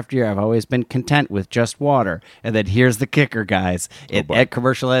night, year after year, I've always been content with just water." And then here's the kicker, guys. That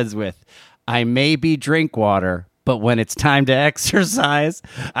commercial ends with, "I may be Drink Water, but when it's time to exercise,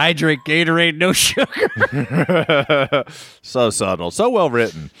 I drink Gatorade, no sugar." So subtle. So well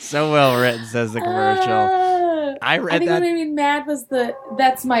written. So well written, says the commercial. I read think that. what made me mad was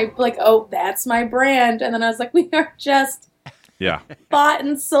that's my brand. And then I was like, we are just Yeah, bought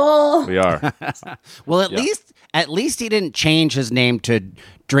and sold. we are. Well, at least he didn't change his name to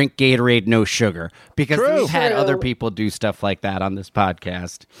Drink Gatorade, no sugar, because True. we've had True. other people do stuff like that on this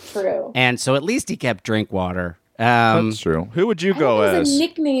podcast. True. And so at least he kept Drink Water. That's true. Who would you go I think it was as? a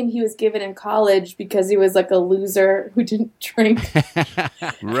nickname he was given in college because he was like a loser who didn't drink.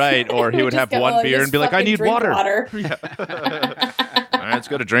 Right, or he would Just have go, one "Oh, beer just and be like, "I fucking need drink water." water. All right, let's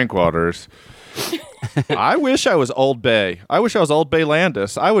go to Drink Waters. I wish I was Old Bay. I wish I was Old Bay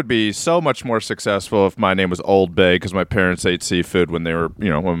Landis. I would be so much more successful if my name was Old Bay because my parents ate seafood when they were,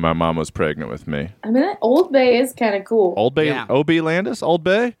 when my mom was pregnant with me. I mean, that Old Bay is kind of cool. Old Bay, Yeah. OB Landis, Old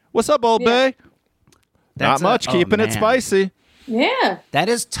Bay. What's up, Old Yeah. Bay? That's Not much, keeping it man. spicy. Yeah. That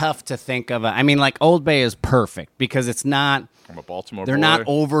is tough to think of. I mean, like Old Bay is perfect because it's not. I'm a Baltimore They're boy. not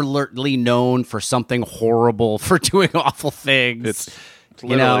overtly known for something horrible, for doing awful things. It's you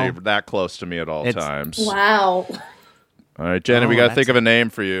literally know? that close to me at all It's- times. Wow. All right, Jenny, we Oh, got to that's- think of a name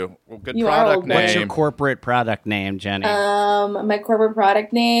for you. Well, good You are product Old Bay. name. What's your corporate product name, Jenny? My corporate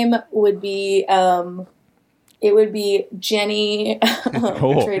product name would be it would be Jenny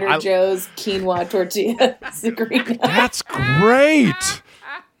Trader Joe's quinoa tortilla Zigrino. That's great.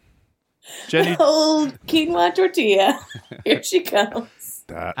 Jenny, Old quinoa tortilla. Here she comes.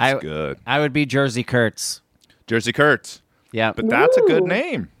 that's good. I would be Jersey Kurtz. Jersey Kurtz. Yeah. But that's a good Ooh.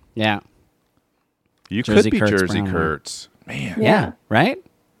 name. Yeah. You Jersey could be Kurtz Jersey Brown. Kurtz. Man, Yeah. Right?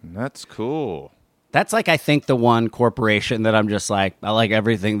 that's cool. That's like, I think, the one corporation that I'm just like, I like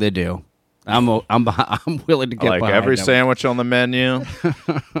everything they do. I'm willing to get Like behind every that. sandwich on the menu.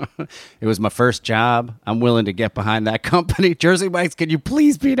 It was my first job. I'm willing to get behind that company. Jersey Mike's, can you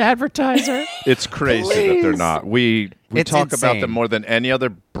please be an advertiser? It's crazy that they're not. We It's talk about insane. them more than any other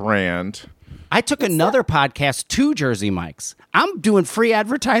brand. I took another podcast to Jersey Mike's. I'm doing free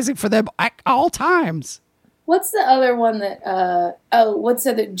advertising for them at all times. What's the other one that? What's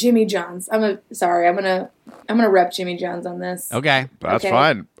the other? Jimmy John's. I'm gonna rep Jimmy John's on this. Okay. That's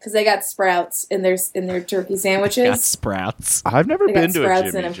fine. Because they got Sprouts in their turkey sandwiches. Got Sprouts. I've never They got been to a Sprouts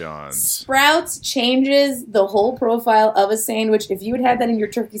in Jimmy them. John's. Sprouts changes the whole profile of a sandwich. If you had had that in your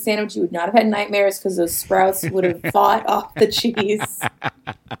turkey sandwich, you would not have had nightmares because those Sprouts would have fought off the cheese.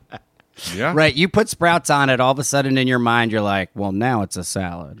 Yeah. Right. You put Sprouts on it, all of a sudden in your mind, you're like, well, now it's a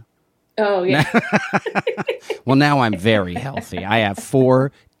salad. Oh yeah. Well, now I'm very healthy. I have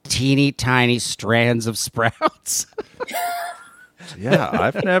 4 teeny tiny strands of Sprouts. Yeah,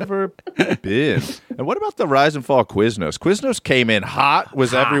 I've never been. And what about the rise and fall of Quiznos? Quiznos came in hot,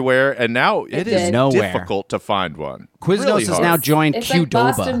 was everywhere, and now it is did. Nowhere. difficult to find one. Quiznos Really has hard. now joined It's like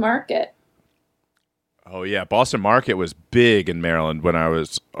Qdoba. Boston Market. Oh yeah, Boston Market was big in Maryland when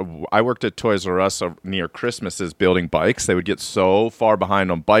I worked at Toys R Us near Christmases building bikes. They would get so far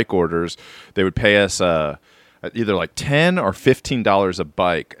behind on bike orders, they would pay us either like $10 or $15 a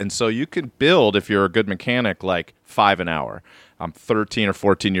bike, and so you could build, if you're a good mechanic, like 5 an hour. I'm 13 or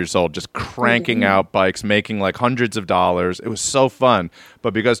 14 years old, just cranking out bikes, making like hundreds of dollars. It was so fun.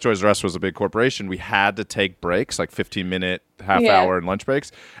 But because Toys R Us was a big corporation, we had to take breaks, like 15-minute, half-hour and lunch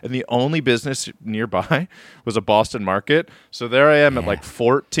breaks. And the only business nearby was a Boston Market. So there I am at like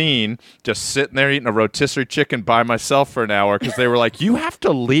 14, just sitting there eating a rotisserie chicken by myself for an hour because they were like, you have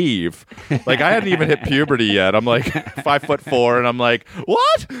to leave. Like, I hadn't even hit puberty yet. I'm like 5'4", and I'm like,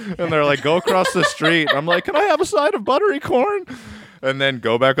 what? And they're like, go across the street. I'm like, can I have a side of buttery corn? And then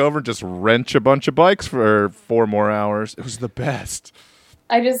go back over and just wrench a bunch of bikes for 4 more hours. It was the best.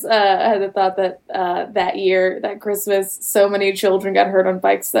 I just had the thought that that year, that Christmas, so many children got hurt on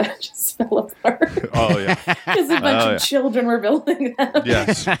bikes that just fell apart. Oh, yeah. Because a bunch of children were building them.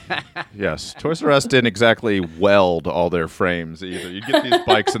 Yes. Yes. Toys R Us didn't exactly weld all their frames either. You'd get these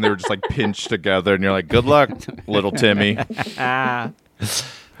bikes and they were just like pinched together and you're like, good luck, little Timmy.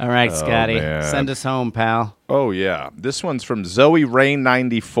 All right, Scotty. man. Send us home, pal. Oh, yeah. This one's from Zoe Rain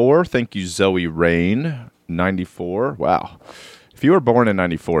 94. Thank you, Zoe Rain 94. Wow. If you were born in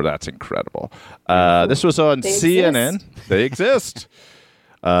 94, that's incredible. This was on They CNN. exist. They exist.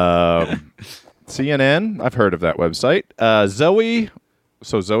 CNN, I've heard of that website. Zoe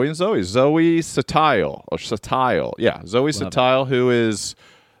and Zoe. Zoe Satile, or Satile. Yeah, Zoe Satile, who is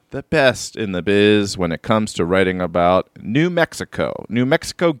the best in the biz when it comes to writing about New Mexico. New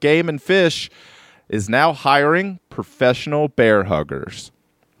Mexico Game and Fish is now hiring professional bear huggers.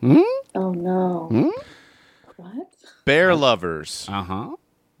 Oh, no. What? Bear lovers. Uh-huh.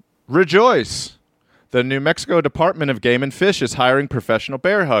 Rejoice! The New Mexico Department of Game and Fish is hiring professional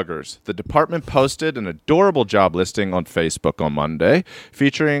bear huggers. The department posted an adorable job listing on Facebook on Monday,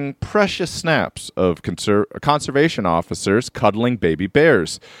 featuring precious snaps of conservation officers cuddling baby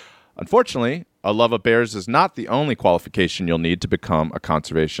bears. Unfortunately, a love of bears is not the only qualification you'll need to become a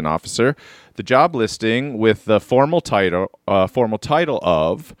conservation officer. The job listing, with the formal title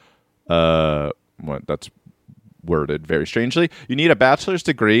of that's worded very strangely. You need a bachelor's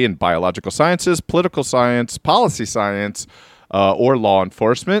degree in biological sciences, political science, policy science, or law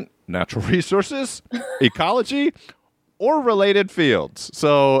enforcement, natural resources, ecology, or related fields.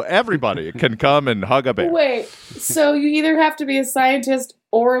 So everybody can come and hug a bear. Wait, so you either have to be a scientist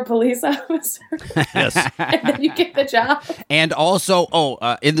or a police officer? Yes. And then you get the job? And also,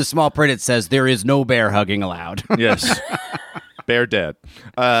 in the small print, it says there is no bear hugging allowed. Yes. Bear dead.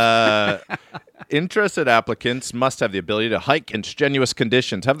 Interested applicants must have the ability to hike in strenuous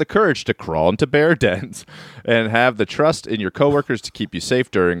conditions, have the courage to crawl into bear dens, and have the trust in your coworkers to keep you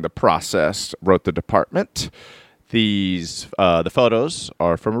safe during the process, wrote the department. The photos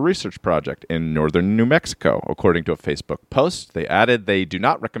are from a research project in northern New Mexico. According to a Facebook post, they added they do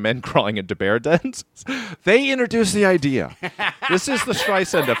not recommend crawling into bear dens. They introduced the idea. This is the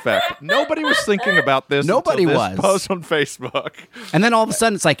Streisand effect. Nobody was thinking about this Nobody until was. this post on Facebook. And then all of a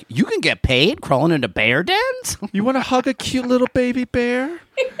sudden, it's like, you can get paid crawling into bear dens? You want to hug a cute little baby bear?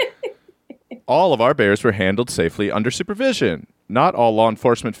 All of our bears were handled safely under supervision. Not all law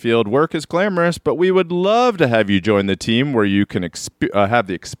enforcement field work is glamorous, but we would love to have you join the team where you can have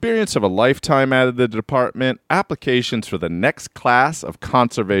the experience of a lifetime at the department. Applications for the next class of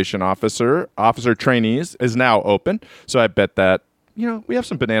conservation officer trainees is now open. So I bet that, we have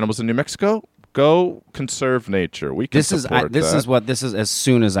some bananimals in New Mexico. Go conserve nature. We can This is support this that. is what this is as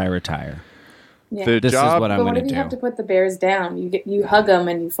soon as I retire. Yeah. The This job, is what I'm But what going if to you have to do. put the bears down? You hug them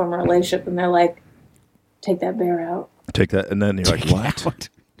and you form a relationship, and they're like, "Take that bear out." take that, and then you're like, what?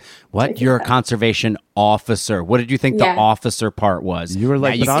 What? You're a conservation officer. What did you think Yeah. the officer part was? You were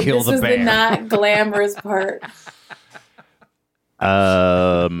like, now but you I'm- kill This the was bear. the not glamorous part.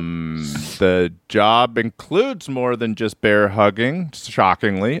 The job includes more than just bear hugging,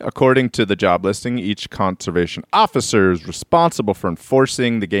 shockingly. According to the job listing, each conservation officer is responsible for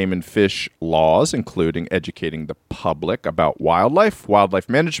enforcing the game and fish laws, including educating the public about wildlife, wildlife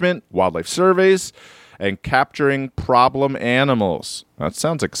management, wildlife surveys, and capturing problem animals. That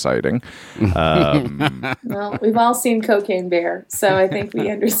sounds exciting. Well, we've all seen Cocaine Bear, so I think we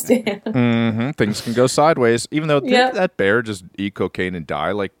understand. Things can go sideways, even though Yep. that bear just eat cocaine and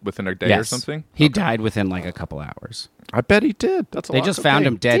die like within a day or Yes. something. He died within like a couple hours. I bet he did. That's a They lot just of found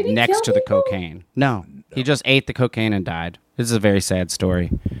cocaine. him dead Did he next to kill the people? cocaine. No, he just ate the cocaine and died. This is a very sad story.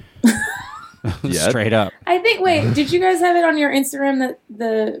 Yeah. Straight up. I think. Wait, did you guys have it on your Instagram that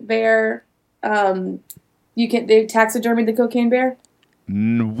the bear? They taxidermied the cocaine bear.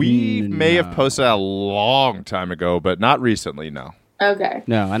 We may have posted that a long time ago, but not recently, no. Okay.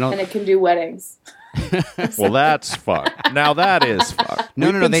 No, I don't. And it can do weddings. Well, that's fucked. Now that is fucked. No,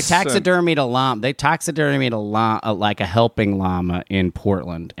 We've no, no. been They sent- taxidermied a llama. They taxidermied a llama, like a helping llama in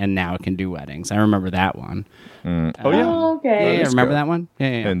Portland, and now it can do weddings. I remember that one. Oh, yeah. Oh, okay. Yeah, is remember good. that one? Yeah.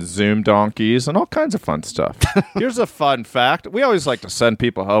 And Zoom donkeys and all kinds of fun stuff. Here's a fun fact. We always like to send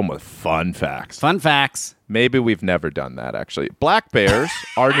people home with fun facts. Fun facts. Maybe we've never done that, actually. Black bears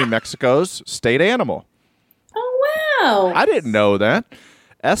are New Mexico's state animal. Oh, wow. I didn't know that.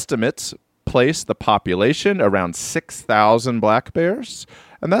 Estimates place the population around 6,000 black bears,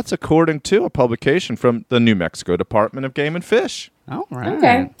 and that's according to a publication from the New Mexico Department of Game and Fish. All right.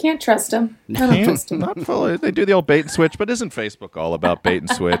 Okay. Can't trust him. I don't trust him. Not fully. They do the old bait and switch, but isn't Facebook all about bait and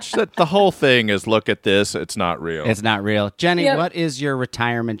switch? That the whole thing is look at this, it's not real. It's not real. Jenny, Yep. what is your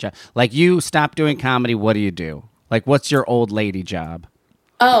retirement job? Like, you stop doing comedy, what do you do? Like, what's your old lady job?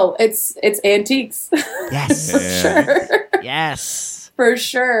 Oh, it's antiques. Yes. Sure. Yes. For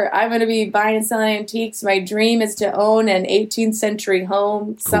sure. I'm going to be buying and selling antiques. My dream is to own an 18th century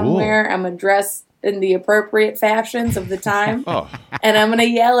home somewhere. I'm going to dress in the appropriate fashions of the time. Oh, And I'm going to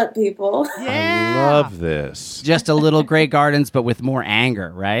yell at people. I love this. Just a little Grey Gardens, but with more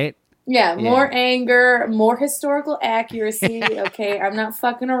anger, right? Yeah, more anger, more historical accuracy. Okay, I'm not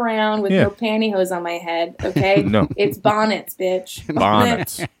fucking around with Yeah. no pantyhose on my head. Okay, No. It's bonnets, bitch.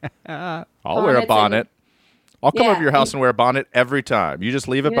 Bonnets. I'll wear a Bonnets bonnet. I'll come Yeah. over to your house and wear a bonnet every time. You just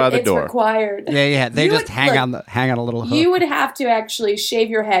leave it by the it's door. required. Yeah. They You just would- hang look, on a little hook. You would have to actually shave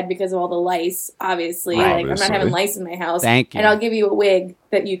your head because of all the lice, obviously. Like, I'm not Obviously. having lice in my house. Thank you. And I'll give you a wig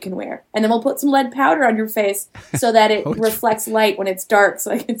that you can wear. And then we'll put some lead powder on your face so that it reflects light when it's dark so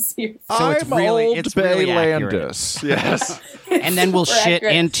I can see your face. So it's I'm really- old it's really Bay accurate. Landis. Yes. and then we'll super shit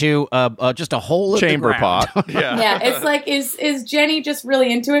accurate. into just a hole in Chamber the ground. pot. Yeah. Yeah, it's like, is Jenny just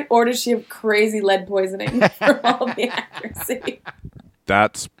really into it, or does she have crazy lead poisoning from all the accuracy?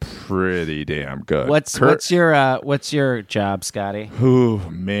 That's pretty damn good. What's your job, Scotty? Oh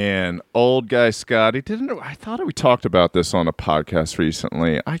man, old guy Scotty. I thought we talked about this on a podcast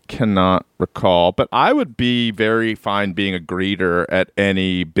recently. I cannot recall, but I would be very fine being a greeter at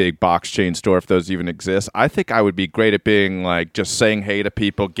any big box chain store if those even exist. I think I would be great at being like just saying hey to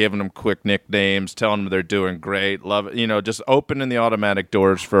people, giving them quick nicknames, telling them they're doing great, love it, just opening the automatic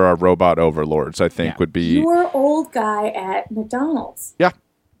doors for our robot overlords. I think Yeah. would be You're old guy at McDonald's. yeah.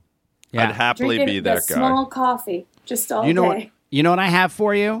 Yeah. I'd happily Drinking be the that guy. small coffee just all You know day. what? You know what I have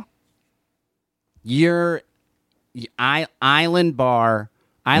for you? You're island bar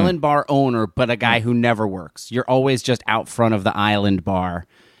owner, but a guy who never works. You're always just out front of the island bar,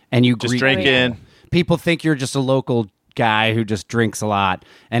 and you Just greet drinking. people think you're just a local guy who just drinks a lot,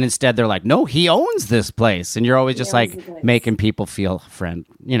 and instead they're like, no, he owns this place, and you're always just owns the like place. making people feel That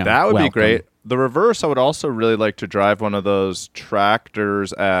would be welcome. great. The reverse, I would also really like to drive one of those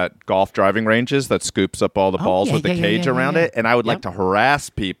tractors at golf driving ranges that scoops up all the balls yeah, with the yeah, cage yeah, around yeah. it. And I would like to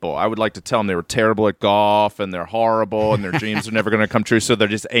harass people. I would like to tell them they were terrible at golf and they're horrible and their dreams are never going to come true. So they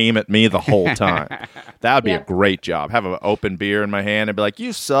just aim at me the whole time. That would be a Yep. great job. Have an open beer in my hand and be like,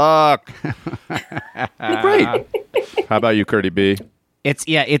 you suck. Great. How about you, Curdy B? It's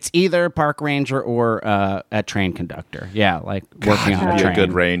either park ranger or a train conductor. Yeah, like working on You'd a be train. a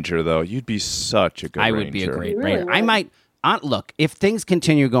good ranger, though. You'd be such a good I ranger. would be a great You really ranger. I would. might look, if things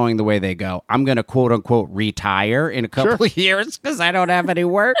continue going the way they go, I'm going to quote unquote retire in a couple of years because I don't have any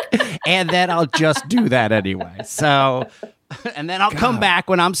work, and then I'll just do that anyway. So And then I'll come back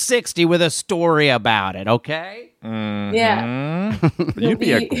when I'm 60 with a story about it, okay? Yeah. You'd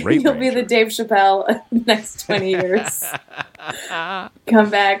be a great You'll be the Dave Chappelle of the next 20 years. Come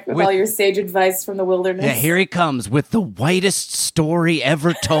back with all your sage advice from the wilderness. Yeah, here he comes with the whitest story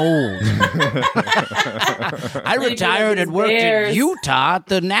ever told. I retired and worked in Utah at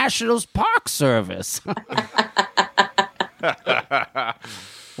the National Park Service.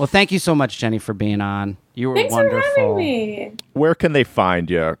 Well, thank you so much, Jenny, for being on. You were Thanks wonderful. for having me. Where can they find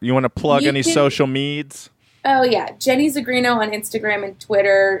you? You want to plug any can- social meds? Oh, yeah. Jenny Zigrino on Instagram and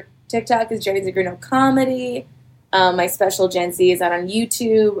Twitter. TikTok is Jenny Zigrino Comedy. My special Gen Z is out on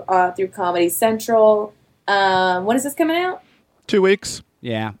YouTube through Comedy Central. When is this coming out? 2 weeks.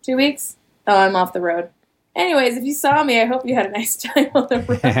 Yeah. 2 weeks? Oh, I'm off the road. Anyways, if you saw me, I hope you had a nice time on the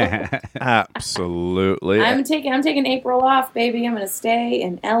road. Absolutely. I'm taking April off, baby. I'm going to stay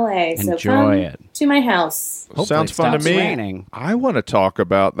in LA. So Enjoy come it. to my house. Hopefully Sounds it fun to stops me. raining. I want to talk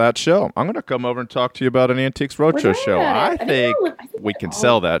about that show. I'm going to come over and talk to you about an Antiques Roadshow We're show. talking I about it. think we they're can all-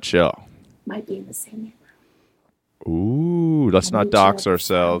 sell that show. Might be in the same neighborhood. Ooh, let's I'll not meet you at dox the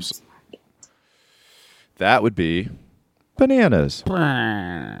ourselves. farmer's market. That would be bananas.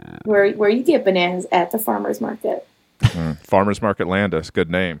 Where you get bananas at the farmer's market. Farmers Market Landis.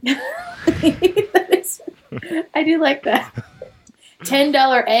 Good name. That is, I do like that.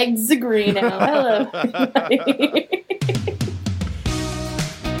 $10 egg Zigrino. Hello, everybody.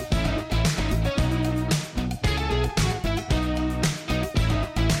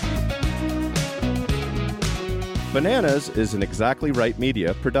 Bananas is an Exactly Right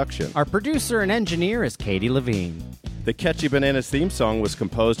Media production. Our producer and engineer is Katie Levine. The Catchy Bananas theme song was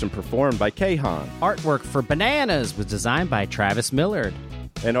composed and performed by Kahan. Artwork for Bananas was designed by Travis Millard.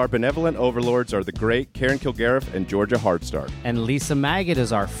 And our benevolent overlords are the great Karen Kilgariff and Georgia Hardstark. And Lisa Maggot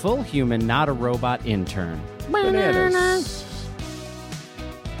is our full human, not a robot intern. Bananas.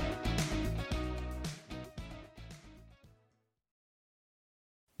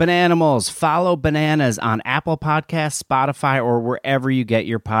 Bananimals, follow Bananas on Apple Podcasts, Spotify, or wherever you get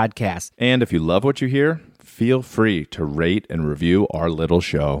your podcasts. And if you love what you hear, feel free to rate and review our little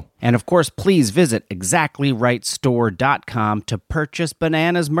show. And of course, please visit exactlyrightstore.com to purchase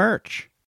Bananas merch.